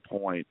it to the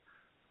point.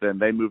 Then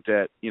they moved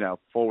it,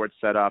 forward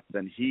set up.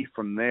 Then he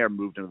from there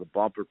moved into the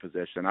bumper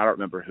position. I don't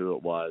remember who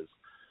it was.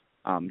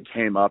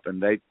 Came up,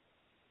 and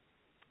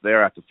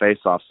they're at the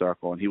face-off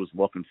circle, and he was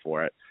looking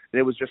for it. And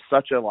it was just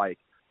such a,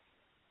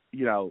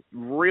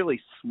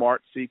 really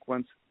smart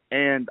sequence,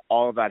 and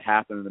all of that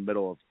happened in the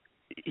middle of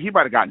 – he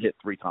might have gotten hit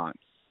 3 times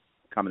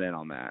coming in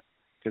on that.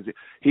 Because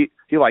he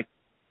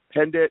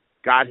pinned it,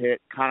 got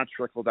hit, kind of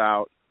trickled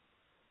out,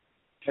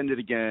 pinned it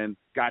again,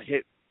 got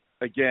hit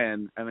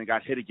again, and then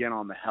got hit again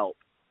on the help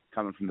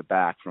coming from the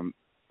back from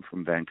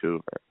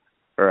Vancouver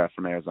or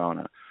from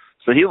Arizona.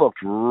 So he looked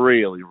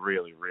really,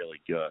 really,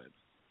 really good.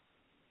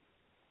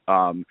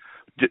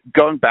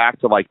 Going back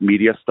to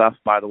media stuff,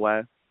 by the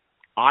way,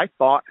 I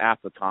thought at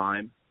the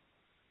time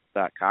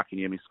that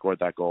Kotkaniemi scored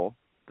that goal,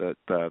 the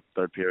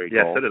third period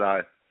goal. Yeah, so did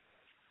I.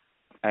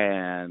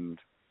 And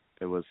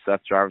it was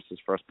Seth Jarvis's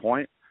first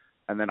point.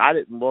 And then I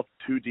didn't look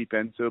too deep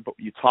into it, but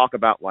you talk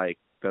about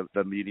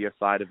the media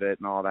side of it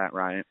and all that,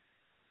 right?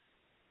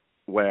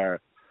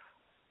 Where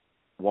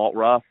Walt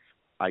Ruff,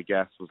 I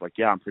guess, was like,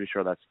 yeah, I'm pretty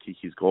sure that's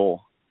Kiki's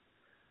goal.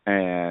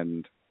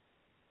 And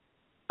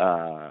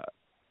the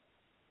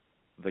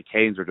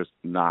Canes are just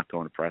not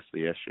going to press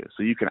the issue.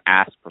 So you can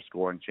ask for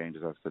scoring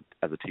changes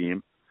as a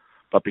team,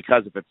 but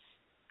because if it's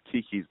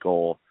Kiki's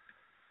goal,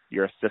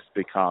 your assists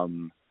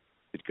become,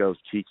 it goes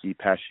Kiki,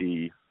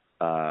 Pesce,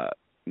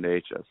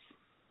 Necas.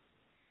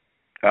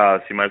 So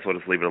you might as well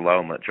just leave it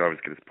alone, let Jarvis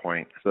get his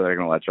point. So they're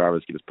going to let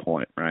Jarvis get his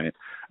point, right?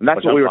 And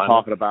that's what we were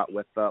talking about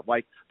with,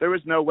 there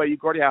was no way, you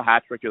already have a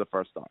hat trick, you're the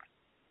first star.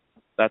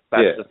 That's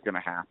just going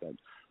to happen.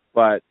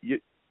 But,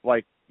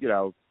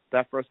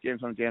 that first game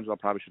from D'Angelo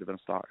probably should have been a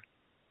star.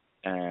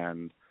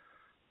 And,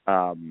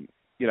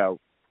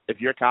 if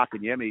you're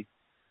Kotkaniemi,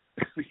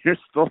 this is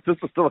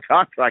still a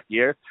contract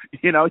year,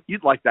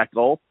 you'd like that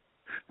goal.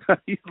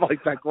 You'd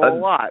like that goal a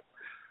lot.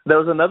 There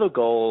was another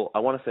goal, I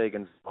want to say,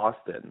 against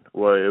Boston,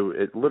 where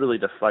it literally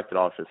deflected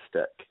off his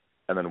stick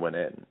and then went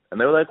in. And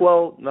they were like,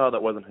 well, no,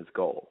 that wasn't his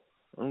goal.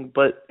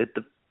 But it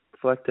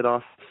deflected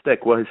off his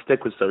stick. Well, his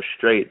stick was so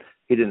straight,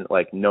 he didn't,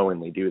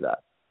 knowingly do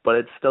that. But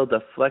it still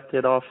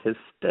deflected off his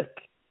stick.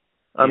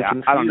 I'm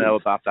confused. I don't know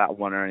about that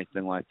one or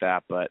anything like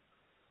that, but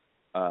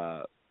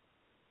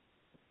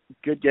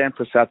good game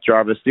for Seth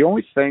Jarvis. The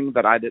only thing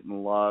that I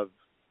didn't love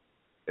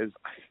is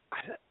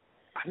I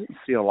didn't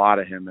see a lot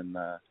of him in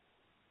the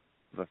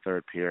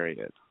third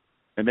period.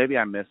 And maybe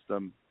I missed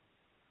him.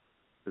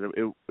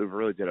 It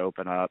really did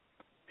open up.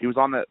 He was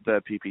on the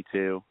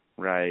PP2,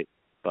 right?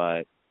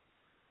 But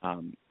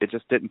it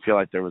just didn't feel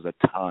like there was a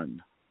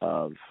ton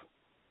of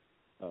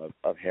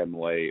him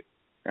late.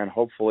 And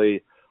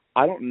hopefully,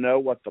 I don't know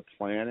what the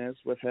plan is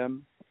with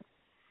him.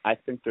 I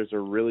think there's a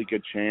really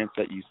good chance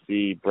that you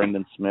see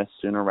Brendan Smith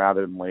sooner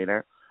rather than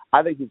later.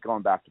 I think he's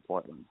going back to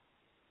Portland,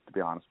 to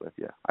be honest with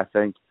you. I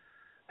think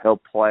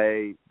he'll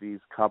play these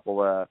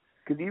couple of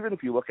 – because even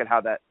if you look at how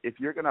that – if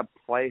you're going to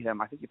play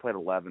him, I think he played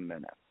 11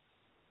 minutes.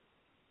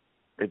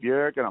 If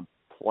you're going to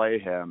play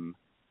him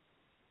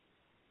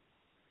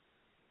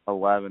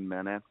 11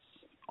 minutes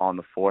on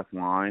the fourth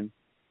line,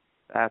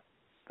 that's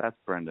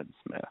Brendan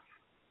Smith,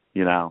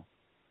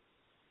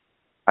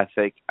 I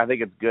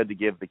think it's good to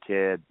give the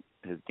kid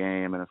his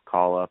game and his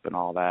call up and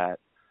all that.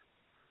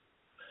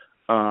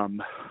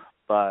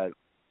 But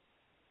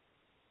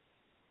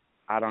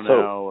I don't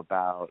know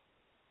about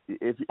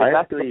if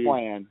that's the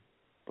plan.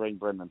 Bring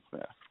Brendan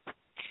Smith.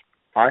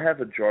 I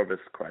have a Jarvis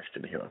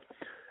question here.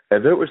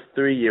 If it was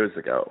 3 years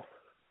ago,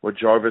 would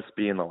Jarvis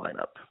be in the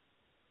lineup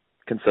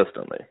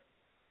consistently?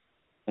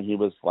 And he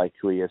was like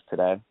who he is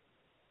today?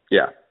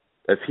 Yeah.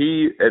 If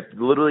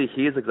literally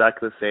he is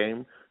exactly the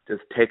same,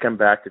 just take him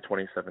back to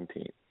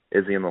 2017.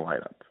 Is he in the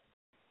lineup?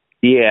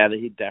 Yeah,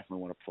 he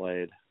definitely would have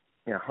played.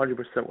 Yeah,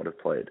 100% would have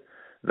played.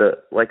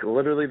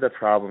 Literally the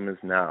problem is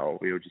now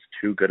we were just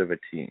too good of a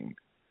team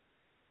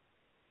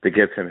to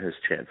give him his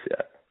chance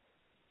yet.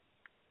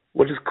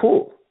 Which is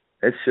cool.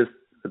 It's just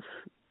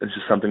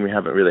something we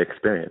haven't really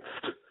experienced.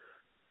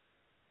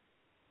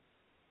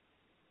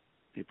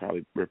 He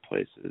probably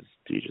replaces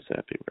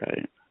DiGiuseppe,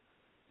 right?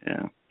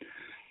 Yeah.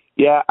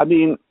 Yeah, I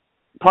mean,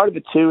 part of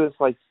it too is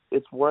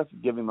it's worth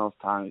giving those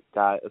guys,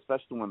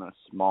 especially when they're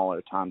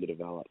smaller, time to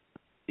develop.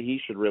 He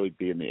should really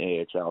be in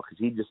the AHL because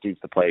he just needs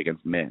to play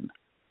against men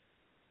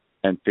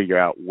and figure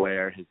out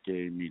where his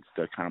game needs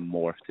to kind of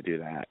morph to do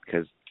that.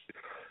 Because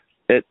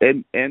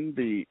in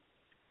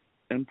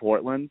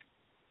Portland,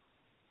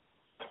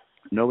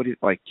 nobody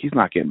he's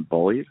not getting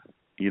bullied,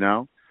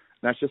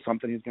 That's just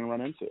something he's going to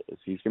run into. Is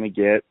he's going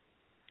to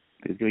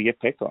get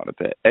picked on a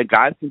bit. And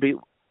guys can be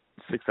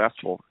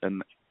successful,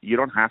 and you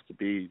don't have to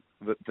be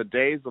the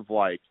days of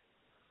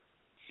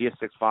see a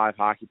 6'5"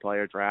 hockey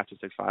player, draft a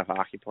 6'5"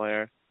 hockey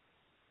player.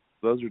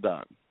 Those are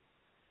done.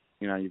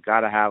 You've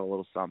got to have a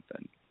little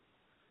something.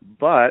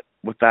 But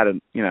with that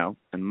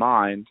in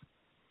mind,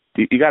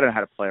 you got to know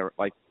how to play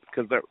like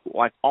because they're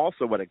like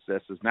also what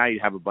exists is now you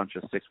have a bunch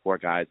of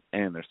 6'4" guys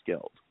and they're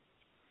skilled,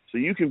 so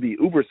you can be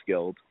uber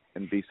skilled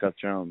and be Seth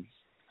Jarvis,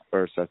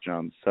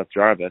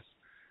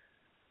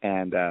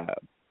 and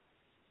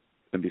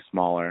be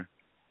smaller.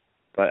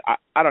 But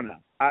I don't know.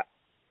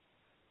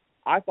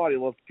 I thought he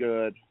looked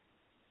good.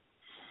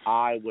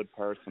 I would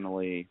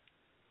personally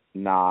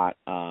not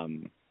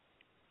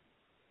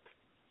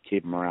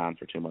keep him around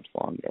for too much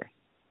longer.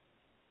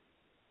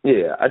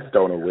 Yeah, I just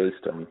don't want to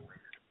waste him.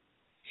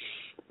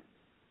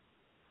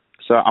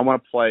 So I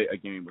want to play a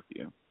game with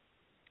you.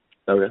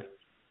 Okay.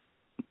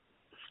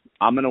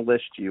 I'm going to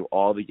list you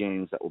all the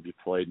games that will be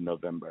played in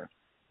November.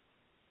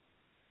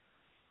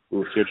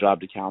 Oof. It's your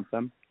job to count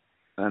them.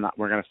 And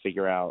we're going to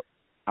figure out,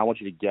 I want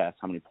you to guess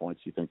how many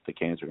points you think the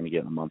Canes are going to get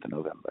in the month of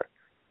November.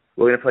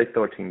 We're going to play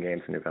 13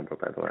 games in November,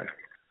 by the way.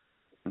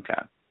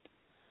 Okay.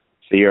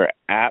 So you're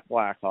at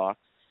Blackhawks.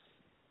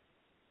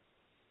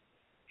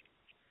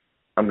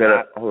 I'm going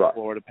to, hold on.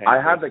 Florida Panthers.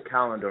 I have the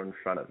calendar in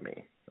front of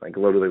me, like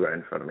literally right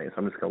in front of me. So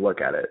I'm just going to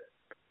look at it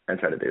and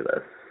try to do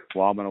this.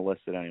 Well, I'm going to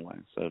list it anyway,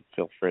 so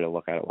feel free to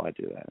look at it while I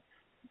do that.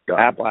 Go at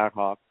ahead.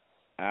 Blackhawks,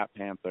 at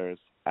Panthers,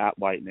 at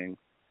Lightning.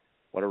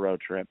 What a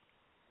road trip.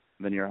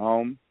 Then you're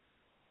home,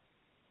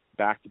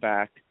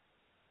 back-to-back,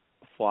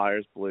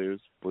 Flyers,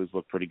 Blues. Blues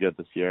look pretty good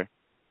this year.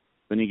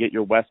 Then you get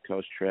your West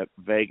Coast trip,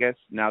 Vegas.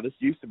 Now, this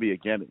used to be a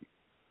gimme,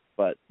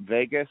 but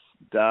Vegas,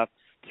 Ducks,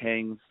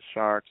 Kings,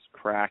 Sharks,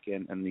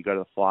 Kraken, and you go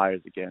to the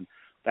Flyers again.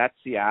 That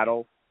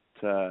Seattle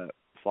to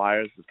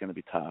Flyers is going to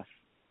be tough.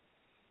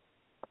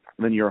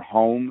 Then you're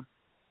home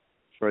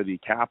for the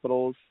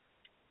Capitals,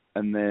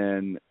 and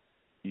then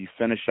you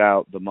finish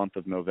out the month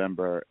of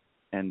November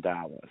in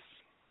Dallas.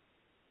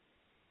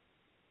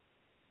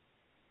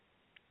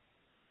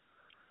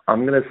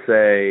 I'm going to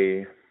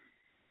say,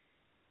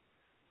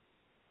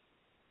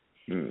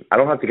 I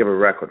don't have to give a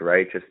record,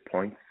 right? Just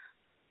points?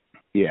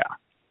 Yeah.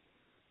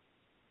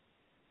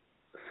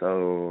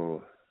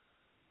 So,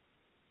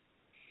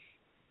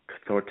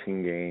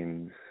 13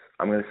 games.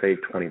 I'm going to say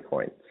 20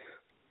 points.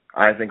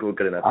 I think we're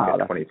good enough to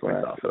get 20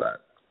 points off of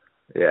that.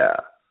 Yeah.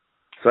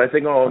 So I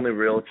think our only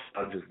real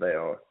challenges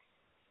there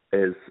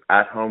is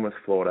at home with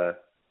Florida.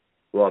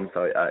 Well, I'm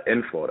sorry,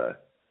 in Florida.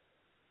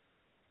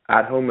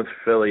 At home with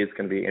Philly is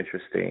going to be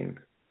interesting.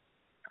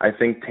 I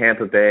think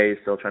Tampa Bay is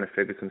still trying to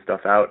figure some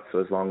stuff out. So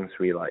as long as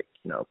we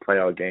play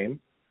our game,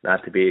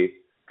 not to be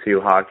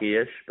too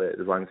hockey-ish, but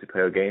as long as we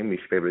play our game, we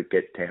should be able to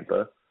get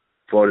Tampa.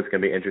 Florida's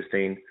going to be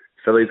interesting.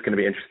 Philly's going to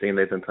be interesting.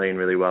 They've been playing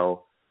really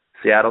well.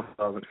 Seattle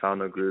hasn't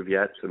found their groove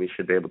yet, so we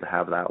should be able to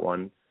have that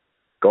one.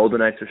 Golden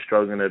Knights are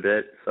struggling a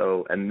bit.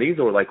 So, and these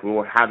are we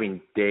were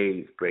having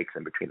days breaks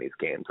in between these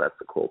games. That's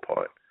the cool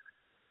part.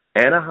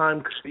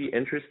 Anaheim could be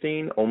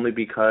interesting only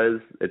because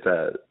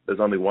there's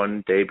only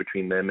one day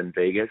between them and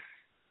Vegas.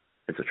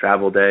 It's a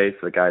travel day,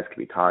 so the guys could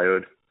be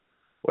tired.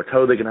 We're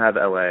totally going to have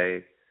LA.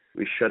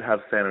 We should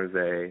have San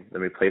Jose.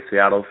 Then we play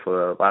Seattle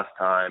for the last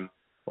time.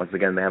 Once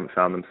again, they haven't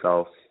found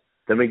themselves.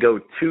 Then we go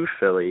to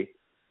Philly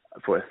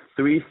for a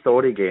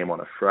 3:30 game on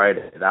a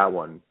Friday. That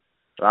one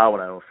I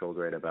don't feel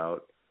great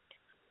about.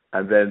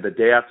 And then the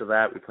day after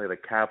that, we play the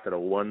Caps at a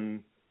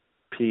 1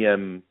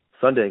 p.m.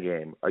 Sunday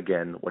game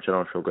again, which I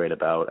don't feel great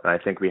about. And I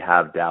think we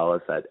have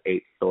Dallas at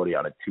 8:30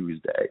 on a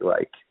Tuesday,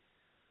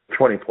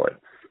 20 points.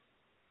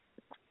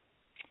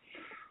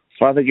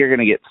 So I think you're going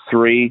to get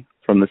 3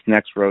 from this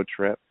next road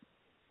trip.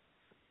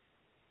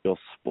 You'll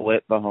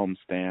split the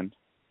homestand.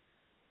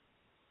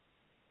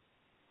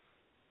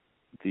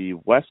 The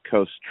West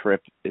Coast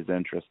trip is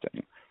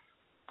interesting.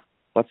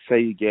 Let's say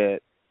you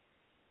get,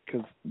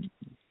 because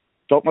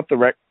don't let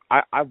the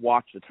I've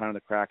watched a ton of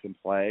the Kraken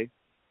play.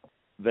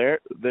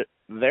 They're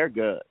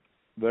good.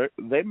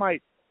 They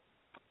might.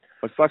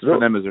 What sucks for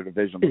them is their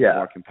division is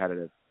more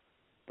competitive.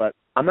 But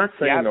I'm not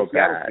saying they're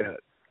bad.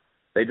 Good.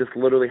 They just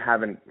literally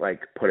haven't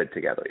put it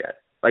together yet.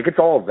 It's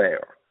all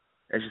there.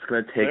 It's just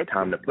going to take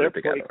time to put it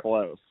together. They're pretty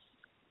close,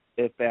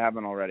 if they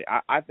haven't already.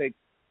 I think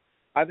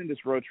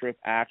this road trip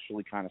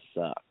actually kind of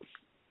sucks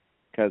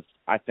because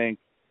I think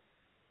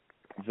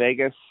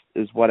Vegas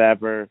is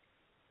whatever.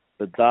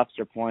 The Ducks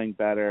are playing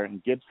better,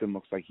 and Gibson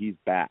looks like he's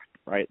back.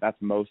 Right,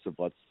 that's most of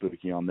what's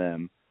spooky on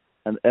them.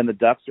 And the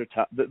Ducks are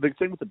tough. The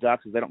thing with the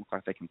Ducks is they don't look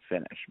like they can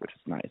finish, which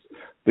is nice.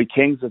 The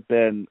Kings have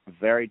been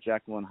very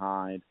Jekyll and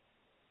Hyde.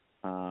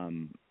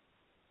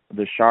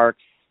 The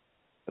Sharks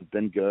have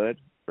been good,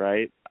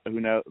 right? Who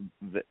knows?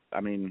 The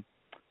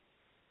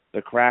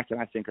Kraken,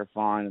 I think, are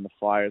fine, and the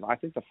Flyers. I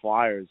think the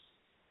Flyers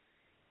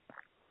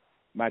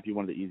might be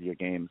one of the easier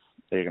games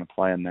that you're going to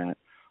play in that.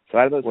 So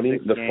out of those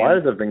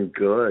Flyers have been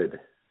good.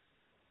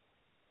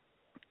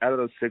 Out of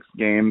those 6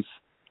 games,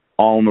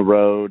 all on the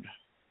road,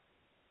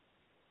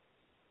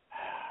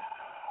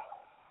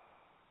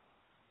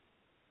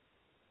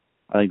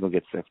 I think we'll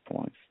get 6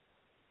 points.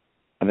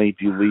 I think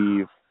if you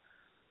leave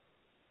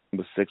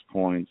with 6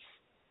 points,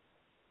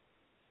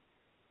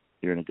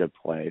 you're in a good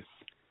place.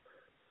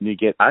 And you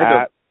get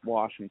at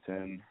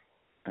Washington,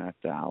 at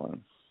Dallas.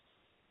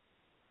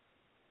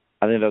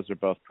 I think those are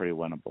both pretty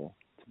winnable,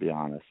 to be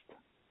honest.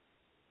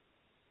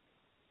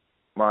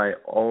 My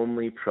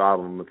only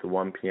problem with the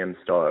 1 p.m.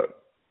 start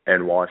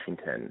in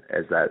Washington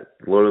is that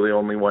literally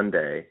only one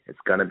day. It's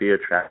going to be a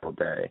travel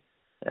day,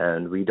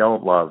 and we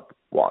don't love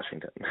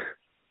Washington.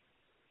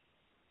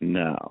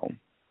 No.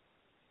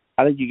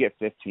 I think you get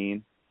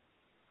 15.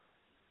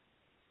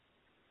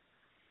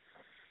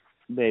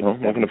 Maybe well,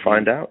 we're going to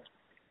find out.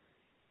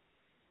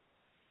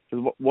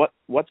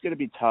 What's going to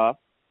be tough?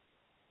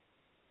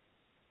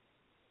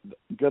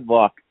 Good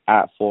luck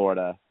at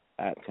Florida,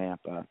 at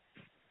Tampa.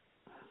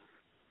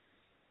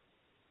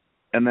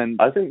 And then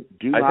I think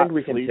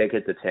we can take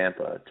it to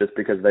Tampa just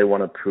because they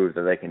want to prove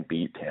that they can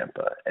beat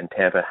Tampa, and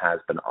Tampa has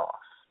been off.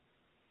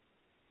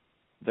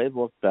 They've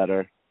looked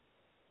better,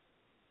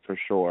 for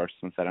sure,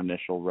 since that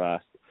initial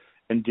rust.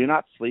 And do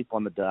not sleep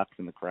on the Ducks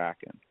and the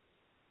Kraken.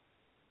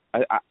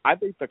 I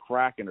think the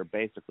Kraken are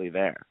basically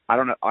there. I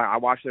don't know. I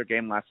watched their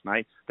game last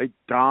night. They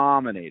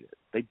dominated.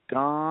 To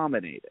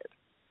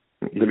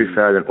be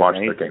fair, I didn't watch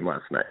their game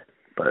last night,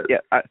 but yeah,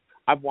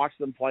 I've watched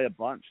them play a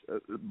bunch.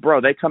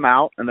 Bro, they come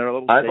out and they're a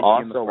little shaky. I've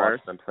also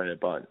watched them play a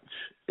bunch.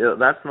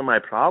 That's not my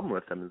problem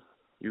with them. Is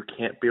you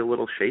can't be a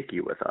little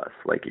shaky with us.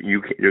 Like you're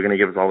going to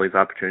give us all these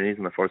opportunities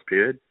in the first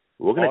period.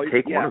 We're going to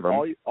take one of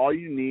them. All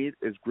you need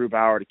is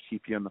Grubauer to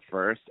keep you in the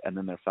first, and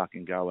then they're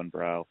fucking going,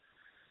 bro.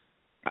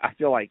 I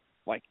feel like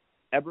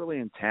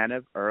Eberle and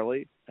Tanev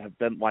early have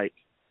been like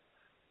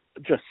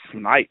just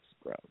snipes,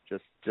 bro.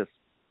 Just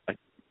like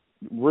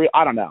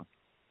I don't know.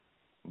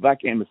 That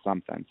game is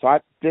something. So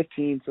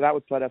 15. So that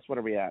would put us. What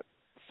are we at?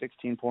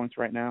 16 points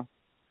right now.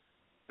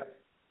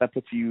 That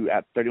puts you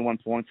at 31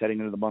 points heading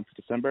into the month of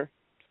December.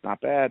 It's not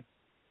bad.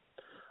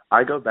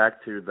 I go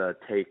back to the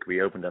take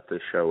we opened up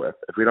this show with.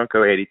 If we don't go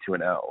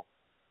 82-0,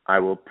 I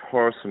will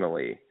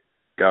personally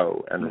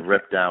go and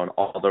rip down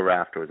all the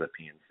rafters at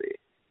PNC.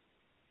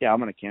 Yeah, I'm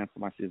going to cancel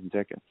my season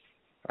tickets.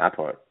 That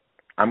part.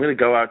 I'm going to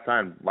go outside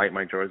and light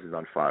my jerseys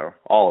on fire,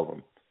 all of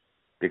them,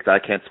 because I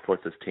can't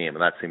support this team,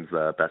 and that seems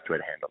the best way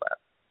to handle that.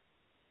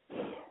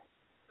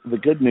 The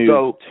good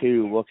news,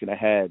 too, looking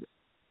ahead,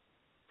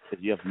 is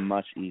you have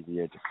much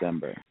easier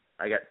December.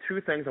 I got two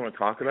things I want to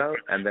talk about,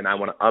 and then I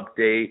want to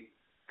update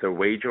the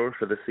wager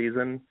for the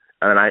season,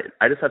 and then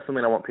I just have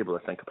something I want people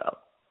to think about.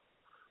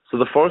 So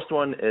the first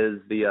one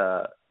is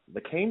the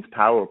Canes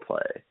power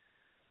play.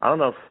 I don't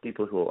know if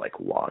people who are like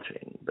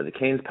watching, but the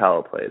Canes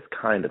power play is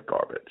kind of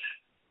garbage.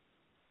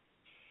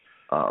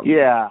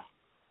 Yeah,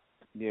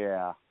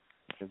 it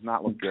does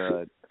not look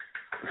good.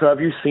 So have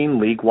you seen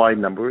league-wide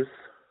numbers?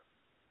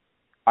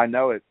 I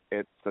know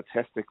it's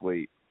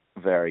statistically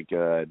very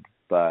good,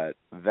 but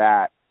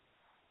that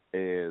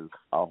is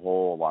a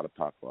whole lot of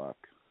puck luck.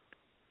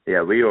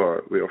 Yeah, we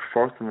are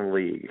fourth in the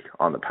league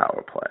on the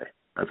power play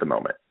at the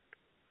moment.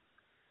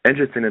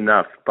 Interesting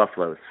enough,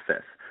 Buffalo is fifth.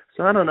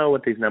 So I don't know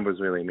what these numbers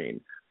really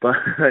mean, but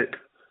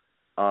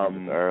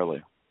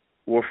early.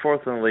 We're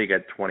fourth in the league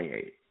at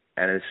 28,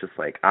 and it's just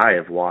like I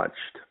have watched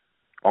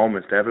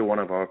almost every one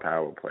of our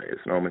power plays,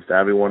 and almost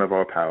every one of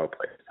our power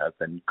plays have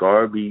been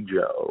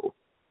garbage-o.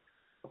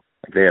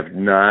 They have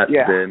not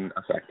been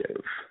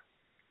effective.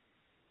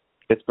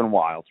 It's been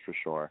wild for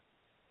sure.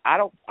 I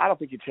don't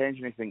think you change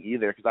anything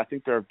either because I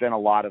think there have been a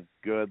lot of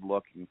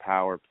good-looking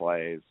power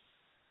plays.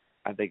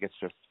 I think it's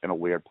just in a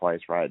weird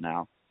place right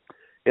now.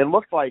 It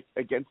looked like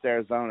against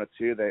Arizona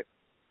too that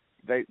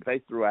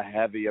they threw a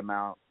heavy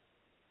amount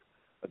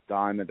of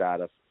diamond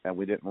at us, and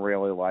we didn't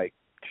really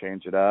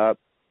change it up.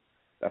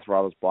 That's where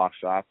all those block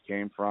shots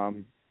came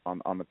from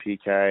on the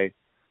PK.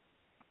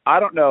 I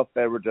don't know if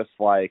they were just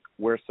like,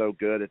 we're so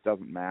good it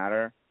doesn't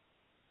matter.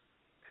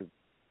 'Cause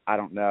I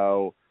don't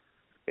know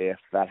if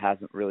that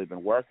hasn't really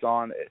been worked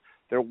on.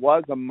 There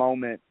was a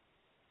moment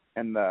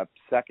in the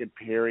second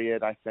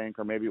period, I think,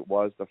 or maybe it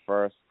was the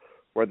first,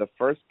 where the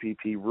first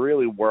PP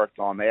really worked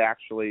on. They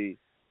actually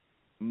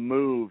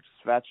moved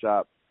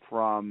Svechuk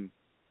from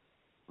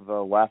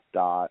the left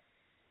dot,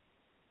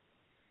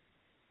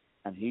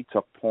 and he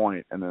took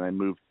point, and then they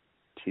moved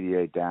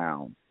TDA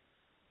down.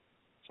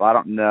 So I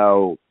don't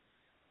know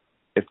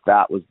if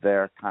that was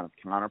their kind of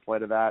counterplay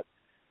to that.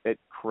 It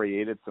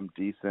created some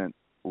decent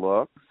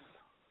looks.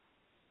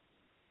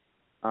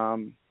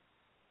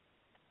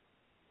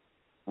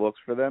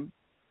 For them,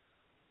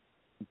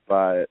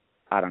 but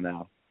I don't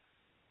know.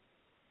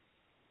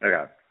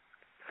 Okay.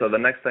 So the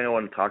next thing I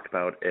want to talk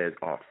about is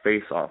our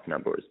face-off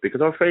numbers,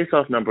 because our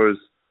face-off numbers,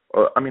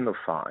 they're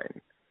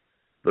fine.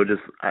 They're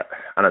just, I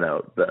don't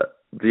know,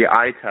 the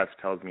eye test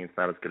tells me it's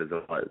not as good as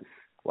it was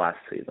last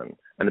season.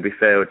 And to be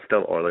fair, it's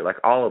still early.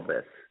 All of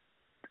this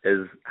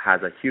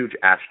has a huge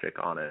asterisk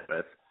on it,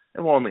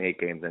 and we're only 8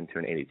 games into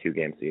an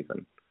 82-game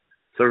season.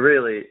 So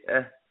really,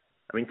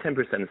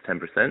 10% is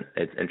 10%.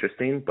 It's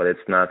interesting, but it's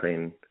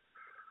nothing.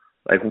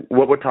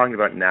 What we're talking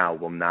about now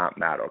will not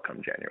matter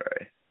come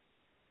January.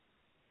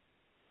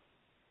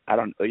 I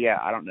don't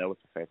know what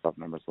the face-off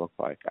numbers look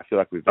like. I feel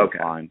like we've been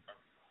fine.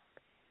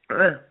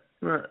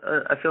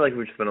 I feel like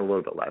we've just been a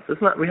little bit less.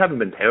 We haven't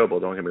been terrible,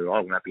 don't get me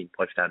wrong. We're not being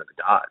pushed down to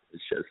the dot.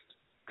 It's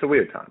a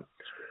weird time.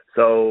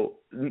 So,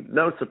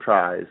 no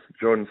surprise,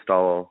 Jordan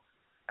Stahl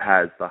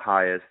has the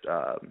highest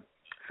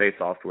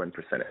face-off win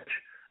percentage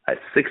at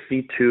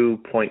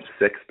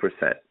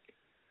 62.6%.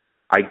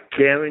 I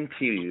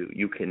guarantee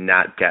you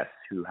cannot guess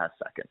who has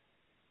second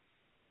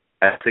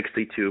at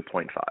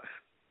 62.5.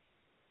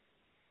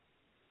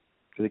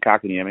 Is it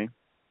Kotkaniemi?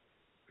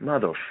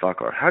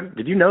 Motherfucker. How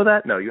did you know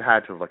that? No, you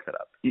had to have looked that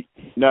up.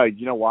 No,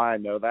 you know why I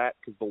know that?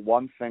 Because the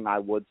one thing I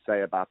would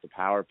say about the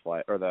power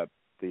play or the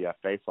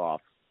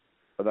face-off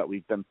that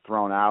we've been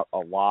thrown out a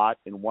lot,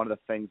 and one of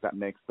the things that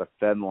makes the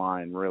thin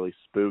line really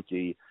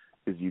spooky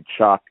is you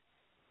chuck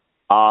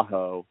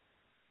Aho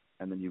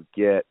and then you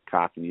get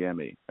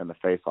Kotkaniemi in the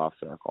face-off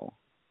circle.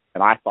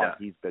 And I thought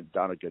he's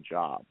done a good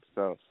job.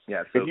 So, so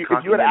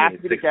if you had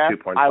asked me to guess,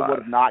 I would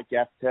have not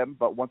guessed him.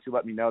 But once you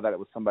let me know that it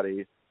was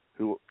somebody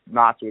who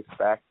not to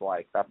expect,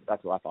 like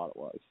that's what I thought it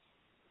was.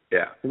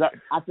 Yeah.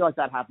 I feel like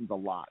that happens a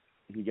lot.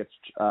 He gets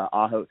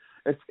Aho.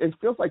 It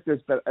feels like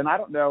there's been, and I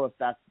don't know if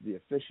that's the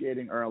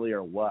officiating early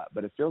or what,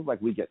 but it feels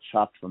like we get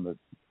chucked from the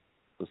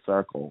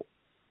circle.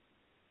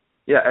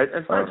 Yeah,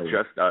 it's not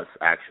just us,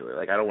 actually.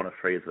 Like, I don't want to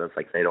phrase this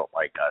like they don't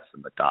like us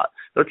in the dot.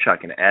 They're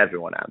chucking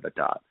everyone out of the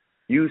dot.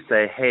 You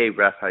say, hey,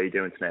 ref, how you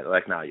doing tonight? They're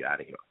like, no, you're out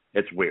of here.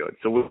 It's weird.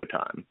 It's a weird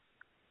time.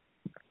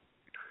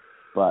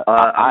 But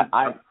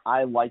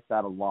I like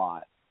that a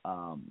lot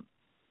on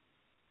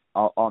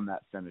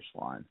that finish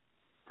line.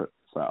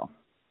 So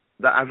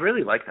I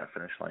really like that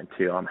finish line,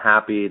 too. I'm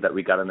happy that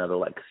we got another,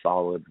 like,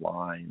 solid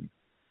line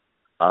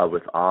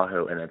with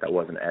Aho in it that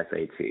wasn't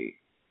SAT.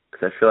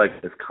 Because I feel like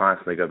it's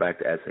constantly go back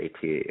to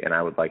SAT, and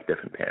I would like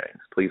different pairings.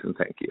 Please and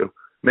thank you.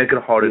 Make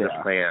it harder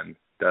to plan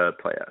to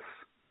play us.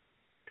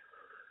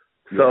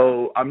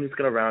 So I'm just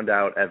going to round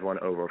out everyone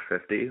over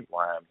 50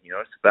 while I'm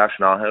here.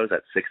 Sebastian Aho is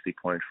at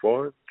 60.4,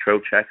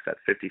 Trocheck's at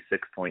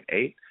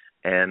 56.8,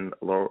 and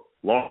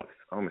Lawrence,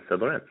 I almost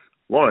said Lawrence.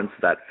 Lawrence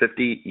is at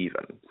 50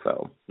 even.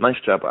 So nice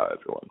job out,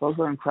 everyone. Those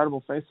are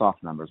incredible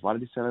face-off numbers. Why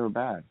did you say they were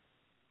bad?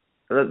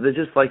 They're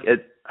just like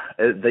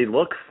they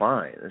look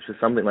fine. It's just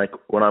something like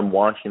when I'm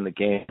watching the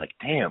game, like,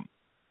 damn,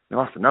 they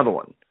lost another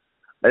one.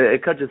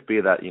 It could just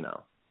be that,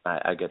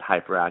 I get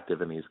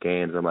hyperactive in these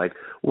games. I'm like,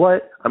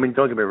 what? I mean,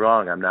 don't get me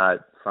wrong. I'm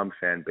not some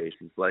fan base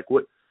who's like,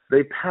 what?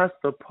 They passed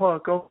the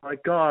puck. Oh my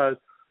god.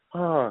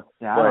 Oh.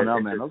 Yeah, I don't know,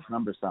 man. Those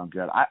numbers sound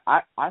good.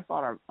 I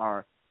thought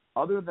our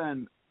other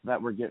than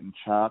that we're getting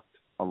chucked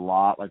a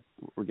lot, like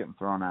we're getting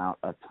thrown out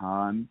a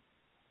ton,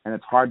 and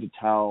it's hard to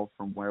tell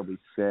from where we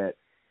sit,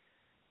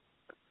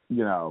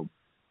 who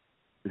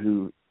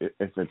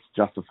if it's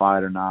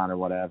justified or not or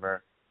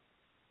whatever.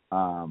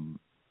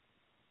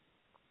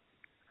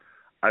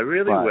 I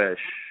really wish,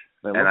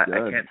 and I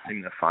can't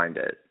seem to find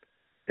it,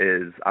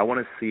 is I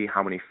want to see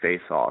how many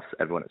face-offs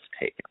everyone has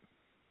taken.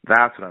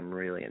 That's what I'm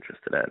really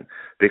interested in.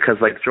 Because,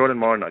 like, Jordan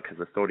Marnock has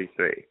a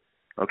 33.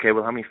 Okay,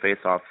 well, how many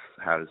face-offs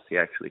has he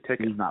actually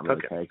taken? He's not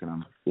really taking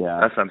them. Yeah.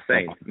 That's what I'm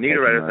saying.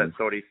 Niederreiter's at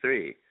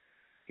 33.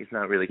 He's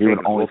not really taking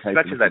them. Well,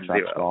 Svech is at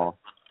 0.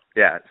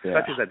 Yeah,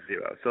 Svech is at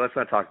 0. So let's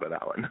not talk about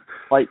that one.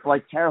 Like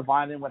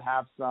Teravainen would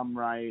have some,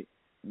 right?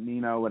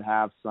 Nino would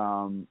have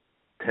some.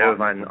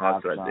 Teravainen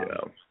also at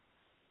 0.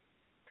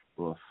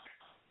 Oof.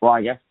 Well,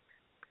 I guess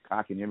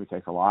Kotkaniemi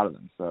takes a lot of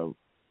them, so.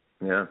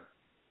 Yeah.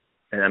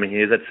 And, I mean,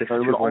 he's at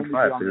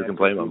 62.5, so you can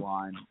blame him.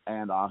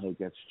 And Aho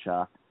gets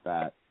chucked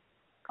that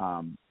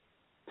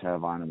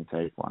Teravainen would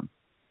take one.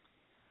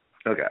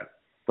 Okay.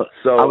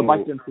 So I would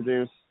like to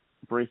introduce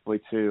briefly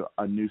to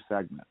a new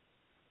segment.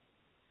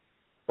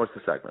 What's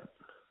the segment?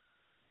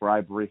 Where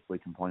I briefly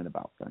complain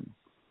about things.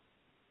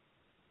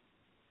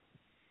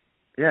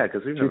 Yeah,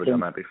 because we've never done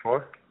that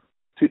before.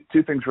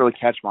 Two things really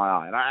catch my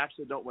eye, and I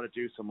actually don't want to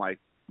do some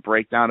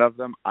breakdown of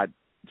them. I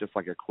just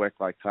like a quick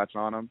touch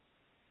on them.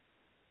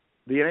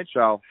 The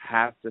NHL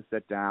has to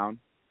sit down.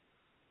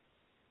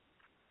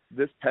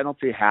 This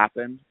penalty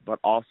happened, but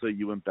also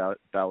you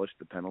embellished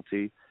the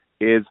penalty.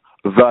 Is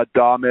the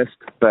dumbest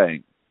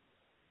thing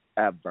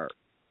ever.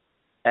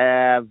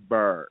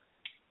 Ever.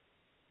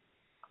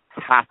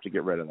 Have to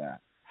get rid of that.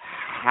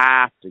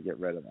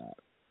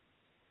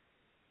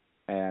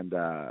 And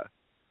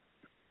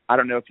I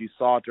don't know if you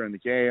saw it during the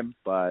game,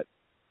 but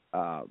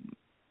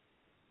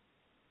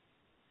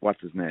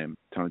what's his name?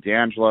 Tony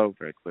D'Angelo,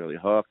 very clearly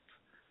hooked.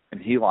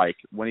 And he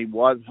when he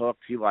was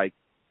hooked, he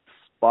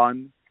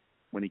spun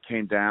when he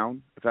came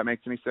down, if that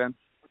makes any sense.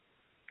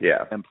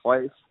 Yeah. In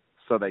place.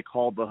 So they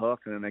called the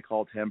hook, and then they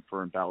called him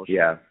for embellishment.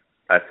 Yeah,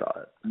 I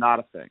saw it. Not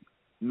a thing.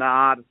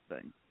 I'll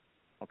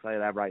tell you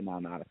that right now,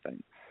 not a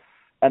thing.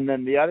 And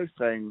then the other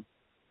thing,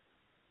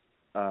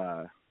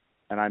 and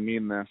I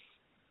mean this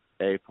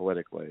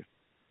apolitically,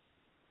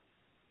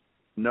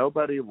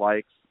 nobody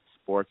likes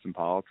sports and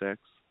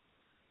politics,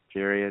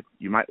 period.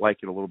 You might like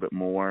it a little bit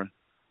more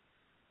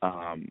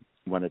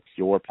when it's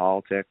your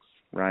politics,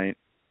 right?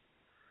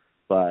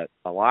 But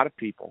a lot of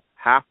people,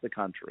 half the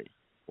country,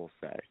 will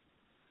say,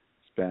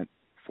 spent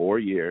 4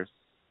 years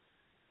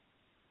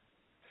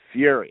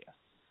furious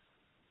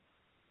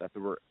that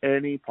there were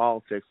any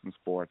politics in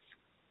sports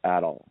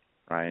at all,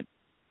 right?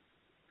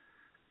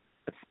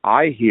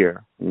 I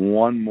hear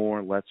one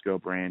more "Let's Go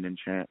Brandon"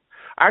 chant,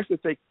 I actually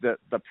think that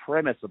the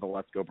premise of the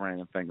 "Let's Go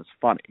Brandon" thing is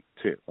funny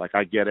too. Like,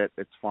 I get it,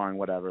 it's fine,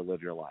 whatever,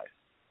 live your life.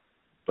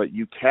 But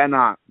you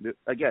cannot.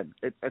 Again,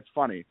 it's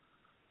funny.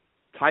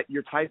 Type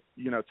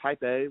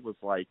A was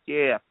like,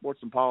 yeah,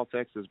 sports and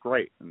politics is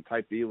great, and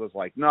Type B was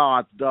like, no,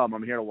 it's dumb.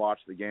 I'm here to watch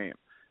the game.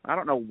 I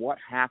don't know what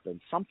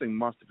happened. Something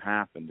must have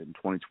happened in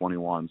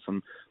 2021,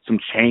 some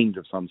change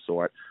of some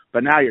sort.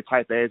 But now your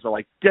Type A's are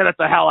like, get it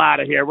the hell out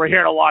of here. We're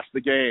here to watch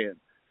the game.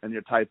 And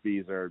your Type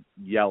B's are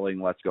yelling,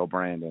 "Let's go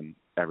Brandon,"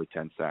 every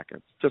 10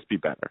 seconds. Just be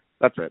better.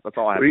 That's it. That's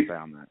all I have to say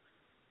on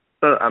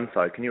that. I'm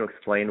sorry. Can you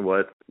explain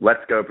what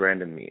 "Let's go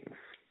Brandon" means?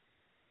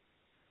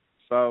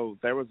 So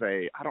there was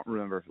I don't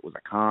remember if it was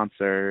a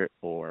concert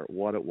or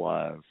what it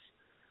was,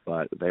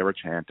 but they were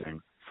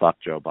chanting, "Fuck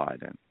Joe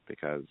Biden,"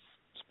 because,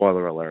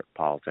 spoiler alert,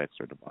 politics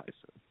are divisive.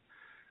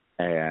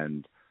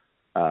 And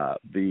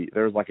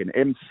there was like an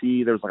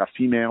MC, there was like a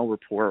female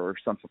reporter or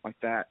something like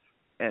that,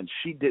 and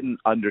she didn't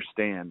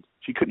understand.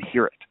 She couldn't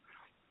hear it.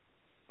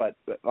 But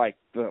like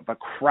the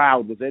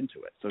crowd was into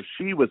it. So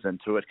she was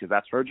into it because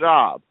that's her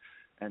job.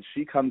 And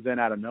she comes in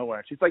out of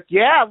nowhere. She's like,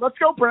 "Yeah, let's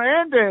go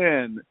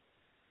Brandon."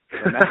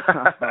 And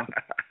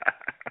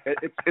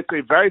it's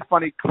a very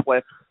funny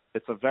clip.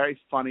 It's a very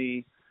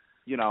funny,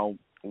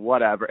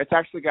 whatever. It's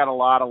actually got a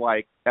lot of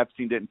like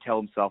Epstein didn't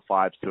kill himself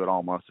vibes to it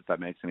almost, if that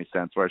makes any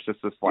sense, where it's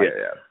just this like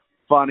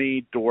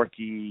funny,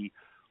 dorky,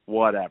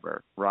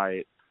 whatever,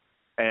 right?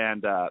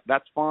 And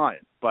that's fine.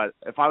 But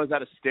if I was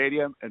at a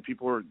stadium and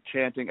people were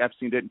chanting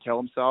Epstein didn't kill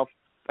himself,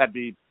 that'd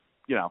be,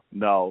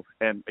 no.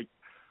 And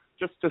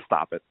just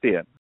stop it. The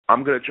end.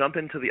 I'm going to jump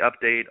into the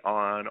update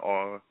on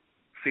our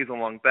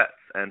season-long bets.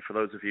 And for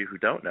those of you who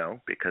don't know,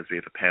 because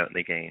we've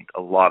apparently gained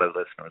a lot of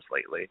listeners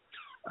lately,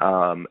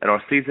 in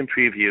our season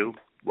preview,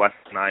 Wes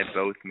and I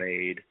both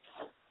made,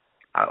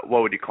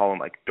 what would you call them,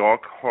 like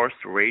dark horse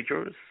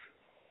wagers?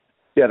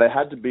 Yeah, they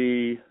had to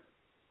be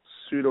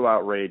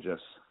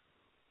pseudo-outrageous.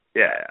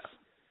 Yeah.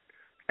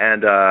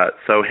 And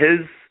so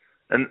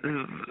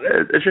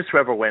it's just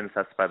whoever wins,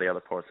 that's by the other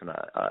person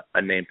a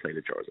nameplate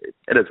of jersey.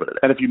 It is what it is.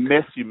 And if you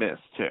miss, you miss,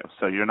 too.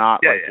 So you're not,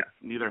 if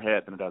neither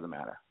hit, then it doesn't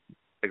matter.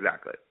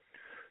 Exactly.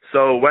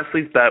 So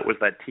Wesley's bet was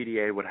that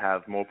TDA would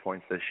have more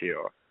points this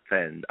year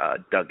than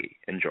Dougie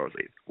in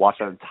Jersey. Watched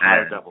that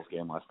entire Devils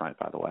game last night,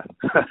 by the way.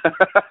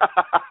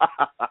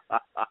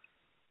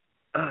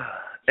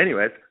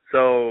 Anyways,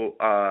 so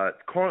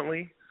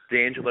currently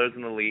D'Angelo's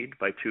in the lead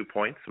by 2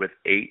 points with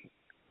 8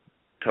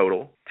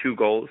 total, 2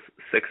 goals,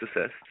 6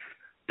 assists.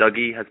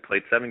 Dougie has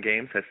played 7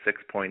 games, has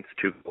 6 points,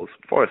 2 goals,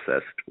 4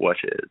 assists,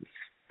 which is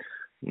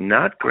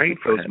not great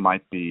for him.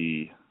 Might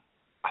be.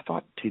 I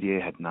thought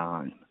TDA had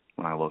 9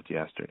 when I looked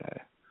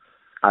yesterday.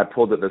 I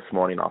pulled it this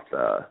morning off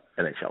the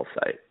NHL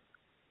site.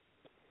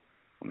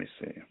 Let me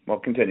see. Well,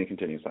 continue,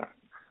 sir.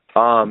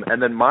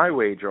 And then my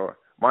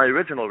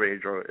original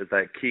wager is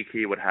that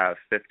Kiki would have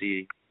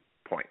 50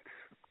 points.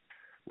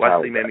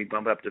 Wesley made me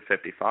bump it up to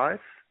 55.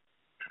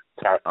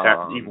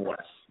 Even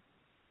worse.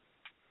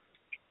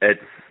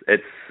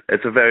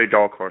 It's a very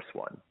dark horse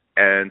one,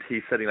 and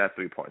he's sitting at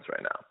 3 points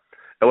right now.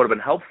 It would have been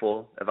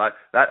helpful if I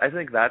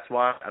think that's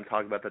why I'm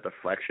talking about the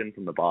deflection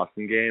from the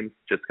Boston game,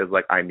 just because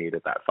like I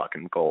needed that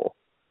fucking goal.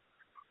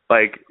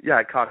 Like,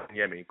 yeah,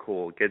 Kotkaniemi,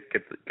 cool, get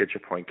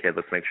your point, kid.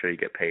 Let's make sure you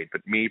get paid.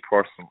 But me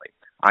personally,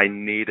 I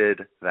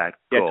needed that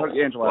goal.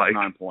 Yeah, Angelo has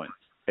 9 points,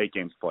 8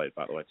 games played,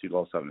 by the way, 2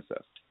 goals, 7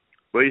 assists.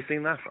 Where are you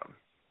seeing that from?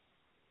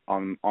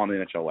 On the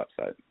NHL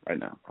website right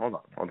now. Hold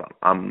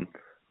on.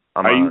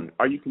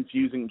 Are you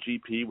confusing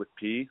GP with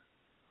P?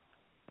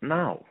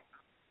 No.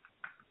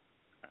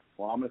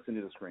 Well, I'm gonna send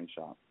you the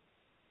screenshot.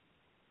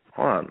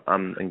 Hold on.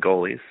 I'm in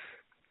goalies.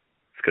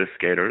 Let's go to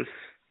skaters.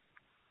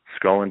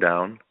 Scrolling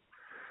down.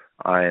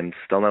 I am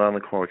still not on the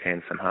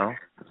Hurricane somehow.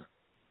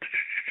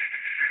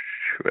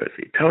 Where is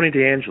he? Tony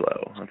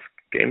D'Angelo. That's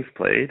games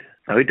played.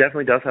 Oh, he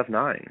definitely does have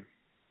 9.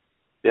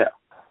 Yeah.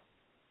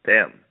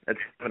 Damn. That's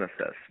 7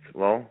 assists.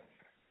 Well,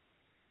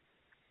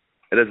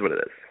 it is what it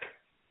is.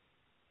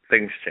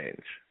 Things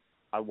change.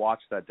 I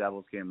watched that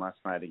Devils game last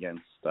night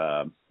against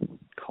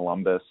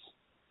Columbus.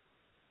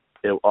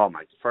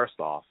 First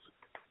off,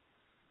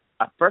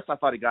 at first I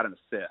thought he got an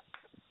assist,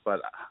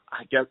 but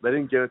I guess they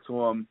didn't give it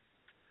to him.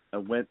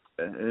 And it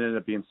ended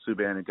up being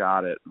Subban who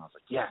got it, and I was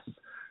like, yes.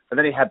 And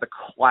then he had the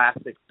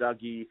classic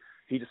Dougie.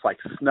 He just like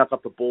snuck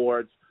up the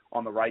boards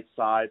on the right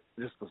side.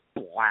 Just was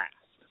blast.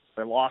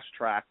 They lost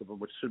track of him,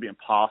 which should be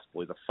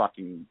impossible. He's a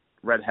fucking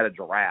red-headed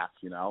giraffe,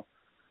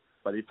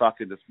 But he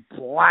fucking just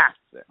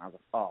blasted it. And I was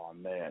like, oh,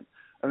 man.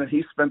 And then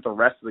he spent the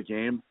rest of the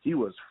game, he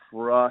was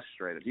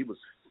frustrated. He was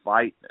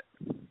fighting it.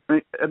 I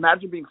mean,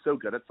 imagine being so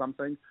good at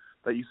something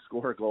that you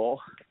score a goal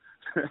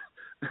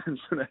and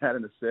should have had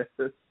an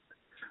assist.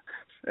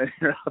 And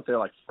you're out there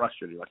like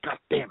frustrated. You're like, God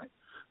damn it.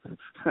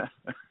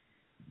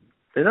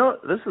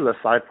 This is a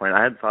side point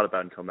I hadn't thought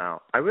about until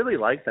now. I really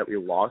like that we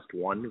lost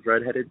one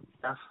red-headed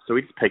giraffe, so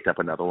we just picked up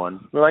another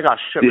one. We're like, oh,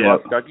 shit, we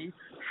lost Dougie.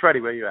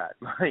 Freddie, where you at?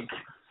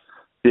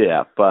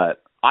 Yeah,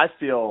 but I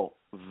feel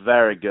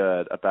very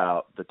good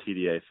about the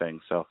TDA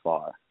thing so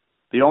far.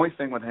 The only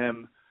thing with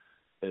him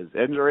is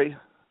injury,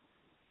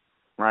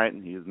 right?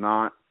 And he's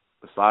not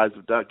the size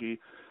of Dougie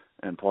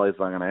and plays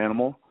like an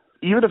animal.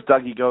 Even if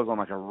Dougie goes on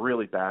like a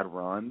really bad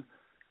run,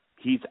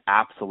 he's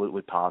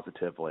absolutely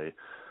positively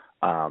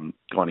going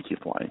to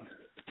keep playing.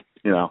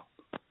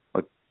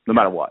 Like no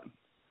matter what,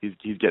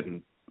 he's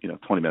getting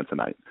 20 minutes a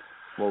night.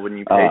 Well, when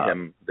you pay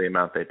him the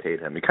amount they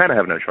paid him, you kind of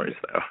have no choice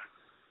though.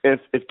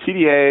 If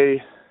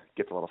TDA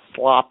gets a little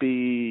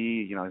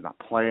sloppy, he's not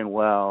playing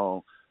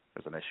well,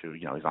 there's an issue,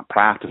 he's not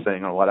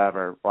practicing or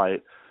whatever,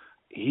 right?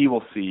 He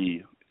will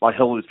see, like,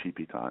 he'll lose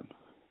PP time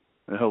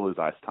and he'll lose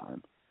ice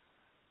time.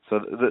 So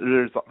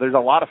there's a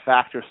lot of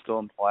factors still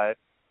in play,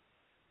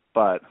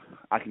 but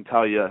I can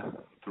tell you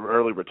through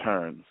early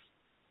returns,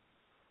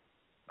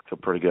 I feel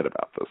pretty good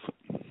about this.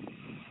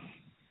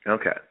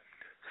 Okay.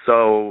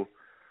 So,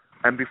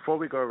 and before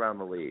we go around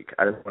the league,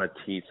 I just want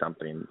to tease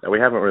something that we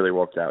haven't really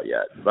worked out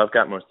yet, but I've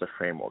got most of the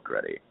framework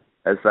ready.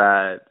 Is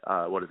that,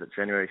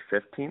 January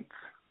 15th?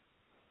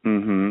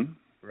 Mm-hmm.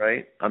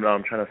 Right? I'm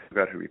trying to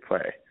figure out who we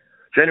play.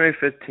 January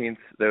 15th,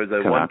 there was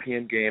a 1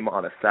 p.m. game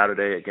on a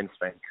Saturday against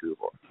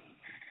Vancouver.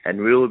 And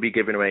we will be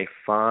giving away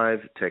 5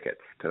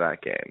 tickets to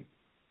that game.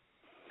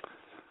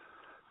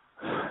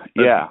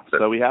 Yeah,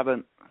 so we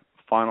haven't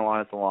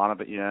finalized a lot of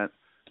it yet,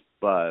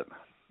 but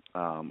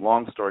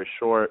long story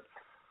short,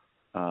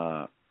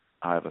 I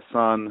have a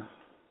son.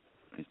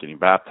 He's getting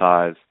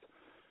baptized.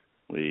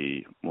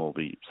 We will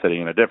be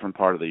sitting in a different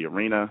part of the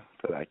arena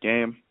for that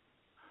game.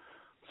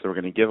 So we're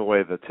going to give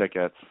away the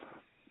tickets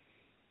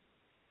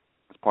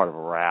as part of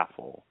a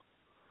raffle.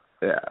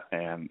 Yeah.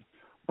 And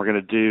we're going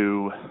to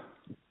do...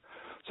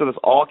 So this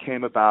all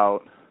came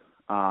about...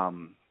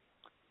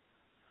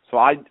 So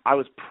I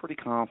was pretty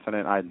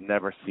confident I'd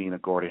never seen a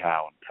Gordie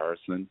Howe in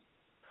person.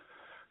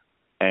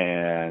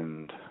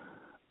 And,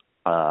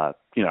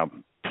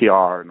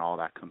 PR and all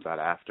that comes out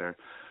after.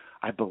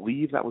 I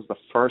believe that was the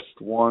first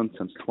one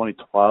since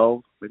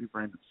 2012. Maybe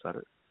Brandon said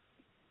it.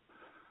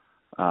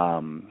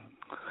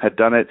 Had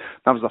done it.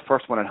 That was the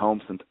first one at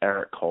home since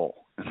Eric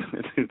Cole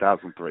in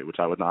 2003, which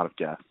I would not have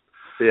guessed.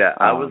 Yeah,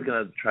 I was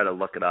going to try to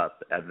look it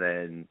up and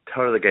then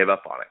totally gave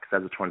up on it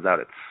because, as it turns out,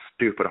 it's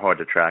stupid hard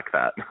to track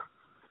that.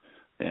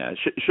 Yeah,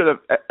 should have.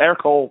 Eric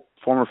Cole,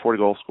 former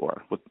 40-goal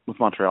scorer with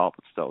Montreal,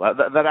 but still,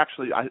 that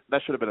actually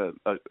that should have been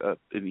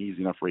an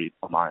easy enough read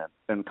on my end.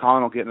 And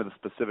Colin will get into the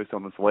specifics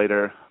on this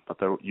later, but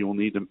you'll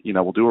need to,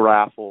 we'll do a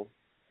raffle.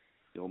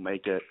 You'll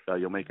make a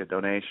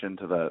donation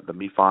to the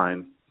Me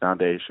Fine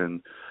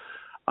Foundation.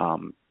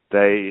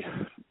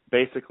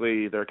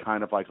 They're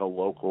kind of like a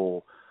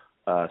local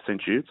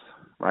St. Jude's,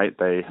 right?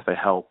 They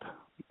help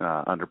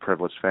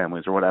underprivileged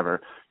families or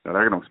whatever. They're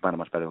going to explain it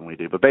much better than we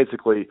do, but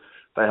basically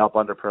they help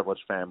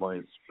underprivileged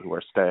families who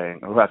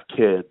have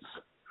kids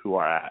who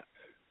are at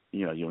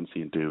UNC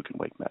and Duke and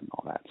Wake Med and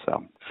all that.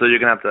 So you're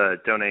gonna have to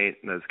donate.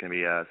 And there's gonna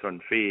be a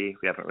certain fee.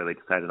 We haven't really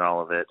decided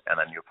all of it, and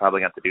then you're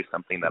probably gonna have to do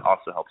something that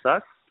also helps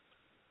us,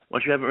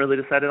 which we haven't really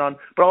decided on.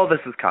 But all of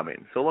this is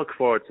coming, so look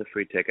forward to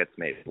free tickets.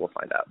 Maybe we'll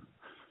find out.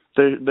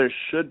 There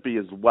should be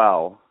as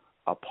well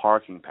a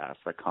parking pass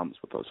that comes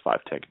with those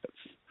 5 tickets.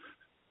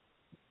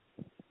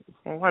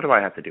 Well, why do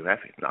I have to do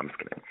everything? No, I'm just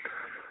kidding.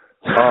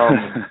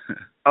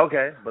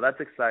 Okay, but that's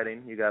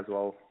exciting. You guys are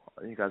all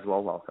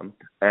welcome.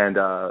 And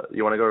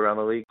you want to go around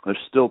the league? There's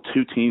still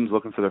 2 teams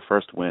looking for their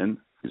first win.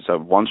 So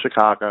one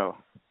Chicago,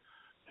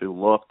 who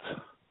looked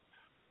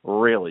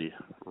really,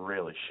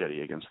 really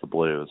shitty against the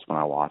Blues when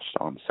I watched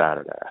on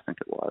Saturday, I think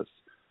it was.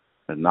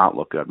 Did not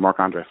look good.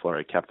 Marc-Andre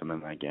Fleury kept them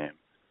in that game.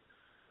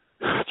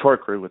 Torrey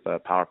Krug with a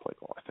power play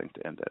goal, I think,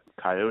 to end it.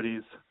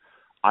 Coyotes,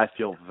 I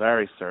feel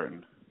very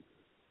certain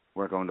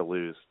we're going to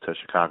lose to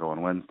Chicago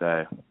on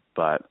Wednesday,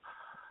 but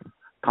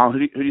Colin, who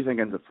do you think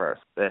ends it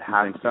first?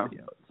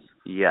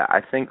 Yeah,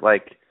 I think,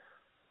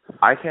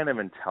 I can't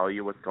even tell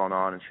you what's going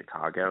on in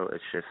Chicago.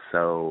 It's just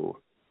so...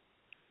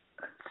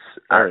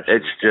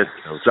 It's just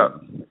so...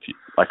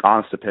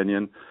 honest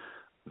opinion,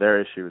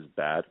 their issue is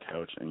bad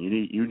coaching.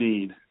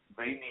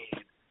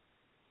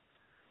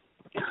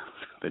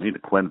 They need a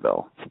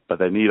Quenneville, but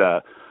they need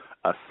a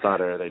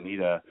Sutter. They need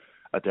a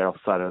Daryl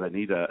Sutter. They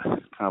need a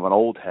kind of an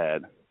old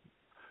head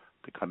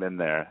to come in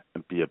there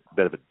and be a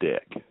bit of a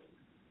dick.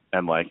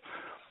 And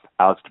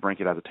Alex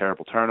DeBrincat has a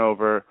terrible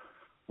turnover.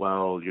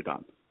 Well, you're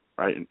done,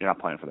 right? You're not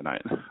playing for the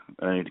night. And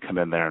you need to come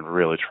in there and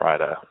really try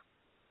to.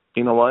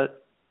 You know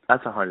what?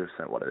 That's 100%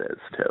 what it is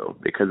too,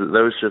 because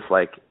there's just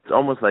it's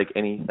almost like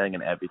anything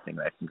and everything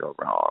that can go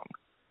wrong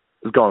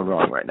is going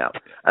wrong right now.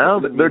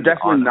 They're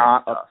definitely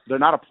not. They're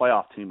not a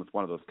playoff team with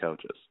one of those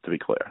coaches, to be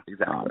clear.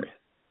 Exactly.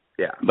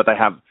 Yeah. But they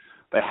have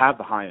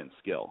the high end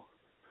skill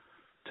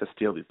to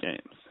steal these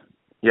games.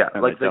 Yeah,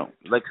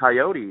 like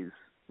Coyotes,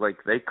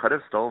 they could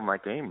have stolen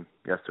that game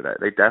yesterday.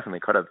 They definitely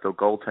could have. The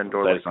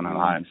goaltender, they don't have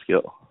high end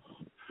skill.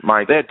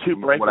 They had 2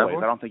 breakaways.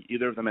 I don't think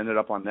either of them ended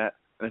up on net.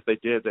 And if they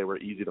did, they were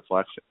easy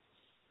deflections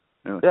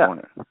in the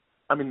corner.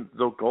 I mean,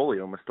 the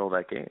goalie almost stole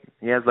that game.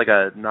 He has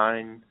a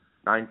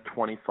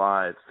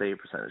 925 save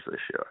percentage this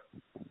year,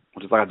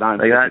 which is like a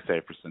 950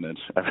 save percentage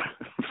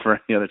for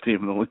any other team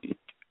in the league.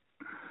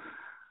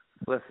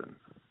 Listen,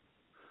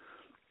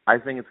 I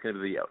think it's going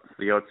to be the Yotes.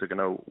 The Yotes are going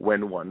to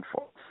win one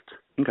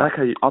first.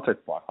 Okay, I'll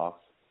take the Blackhawks.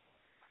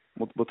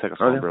 We'll take a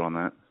strong brew on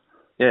that.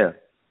 Yeah.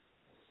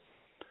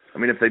 I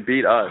mean, if they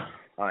beat us,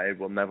 I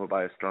will never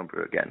buy a strong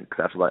brew again because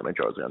I have to light my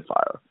jersey on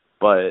fire.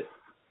 But,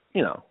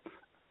 you know.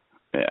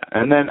 Yeah,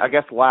 and then I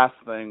guess last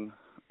thing,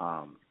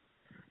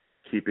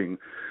 keeping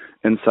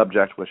in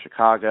subject with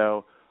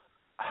Chicago,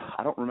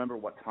 I don't remember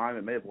what time.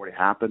 It may have already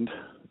happened,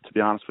 to be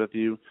honest with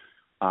you.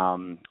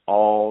 So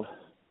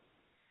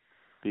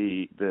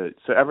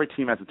every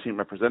team has a team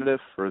representative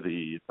for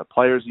the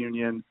players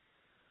union.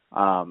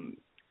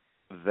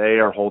 They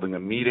are holding a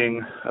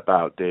meeting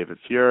about David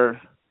Fuhr,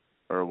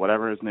 or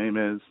whatever his name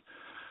is.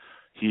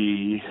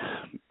 He,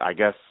 I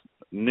guess,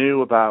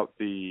 knew about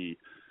the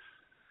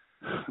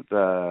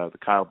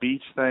Kyle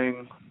Beach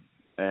thing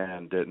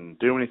and didn't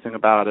do anything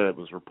about it. It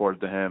was reported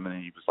to him, and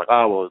he was like,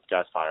 "Oh, well, this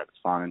guy's fired. It's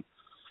fine."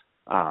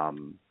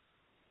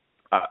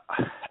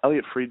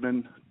 Elliot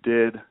Friedman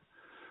did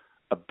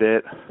a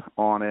bit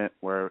on it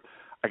where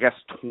I guess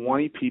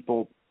 20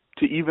 people,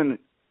 to even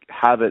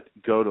have it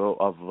go to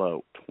a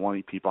vote,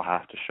 20 people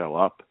have to show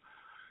up,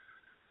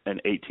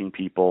 and 18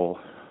 people,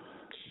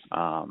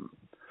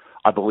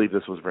 I believe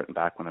this was written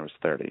back when there was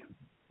 30.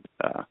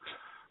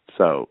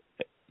 So,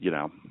 you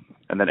know,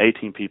 and then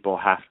 18 people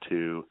have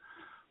to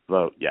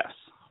vote yes.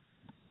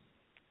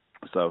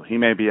 So he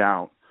may be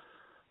out.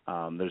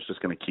 There's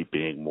just going to keep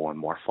being more and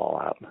more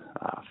fallout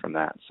from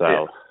that.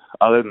 So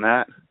Other than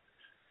that,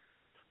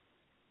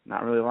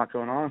 not really a lot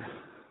going on.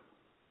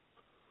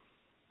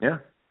 Yeah.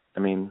 I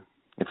mean,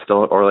 it's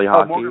still early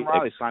hockey. Morgan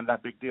Riley signed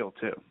that big deal,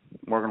 too.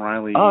 Morgan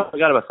Riley. Oh, I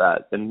forgot about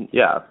that. And,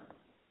 yeah.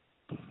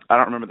 I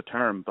don't remember the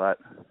term, but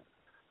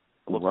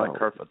it looks like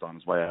Kerfoot's on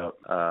his way out.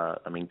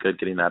 I mean, good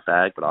getting that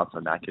bag, but also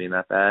not getting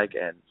that bag.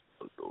 And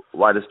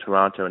why does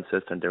Toronto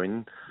insist on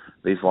doing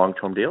these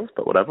long-term deals?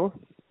 But whatever.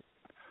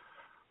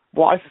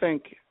 Well, I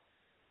think,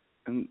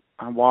 and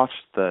I watched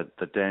the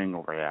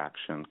Dangle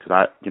reaction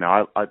because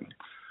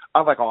I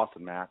like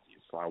Austin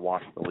Matthews, so I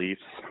watched the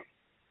Leafs,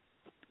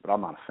 but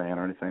I'm not a fan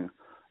or anything.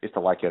 I used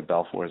to like Ed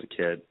Belfour as a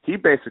kid. He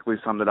basically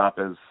summed it up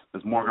as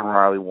Morgan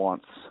Riley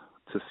wants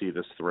to see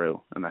this through,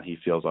 and that he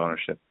feels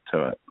ownership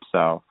to it.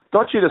 So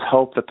don't you just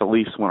hope that the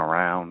Leafs win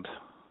around?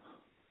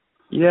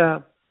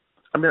 Yeah.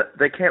 I mean,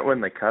 they can't win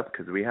the Cup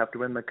because we have to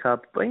win the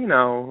Cup, but, you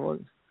know.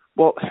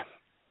 Well,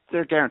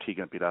 they're guaranteed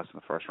going to beat us in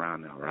the first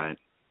round now, right?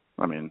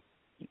 I mean,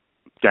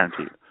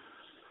 guaranteed.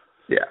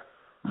 Yeah.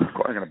 Of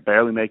course. They're going to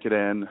barely make it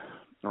in.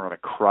 They're going to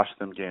crush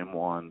them game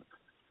one.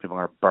 People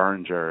are going to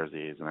burn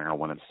jerseys, and they're going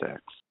to win in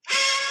 6.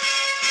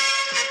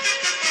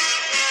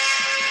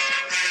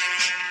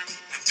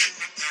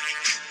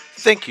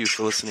 Thank you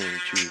for listening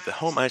to the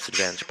Home Ice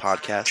Advantage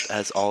podcast.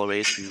 As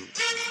always, we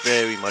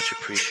very much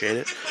appreciate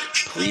it.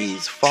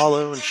 Please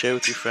follow and share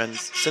with your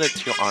friends. Send it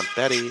to your Aunt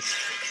Betty.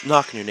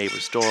 Knock on your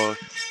neighbor's door.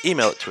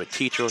 Email it to a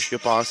teacher, your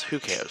boss, who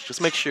cares?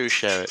 Just make sure you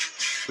share it.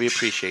 We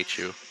appreciate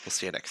you. We'll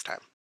see you next time.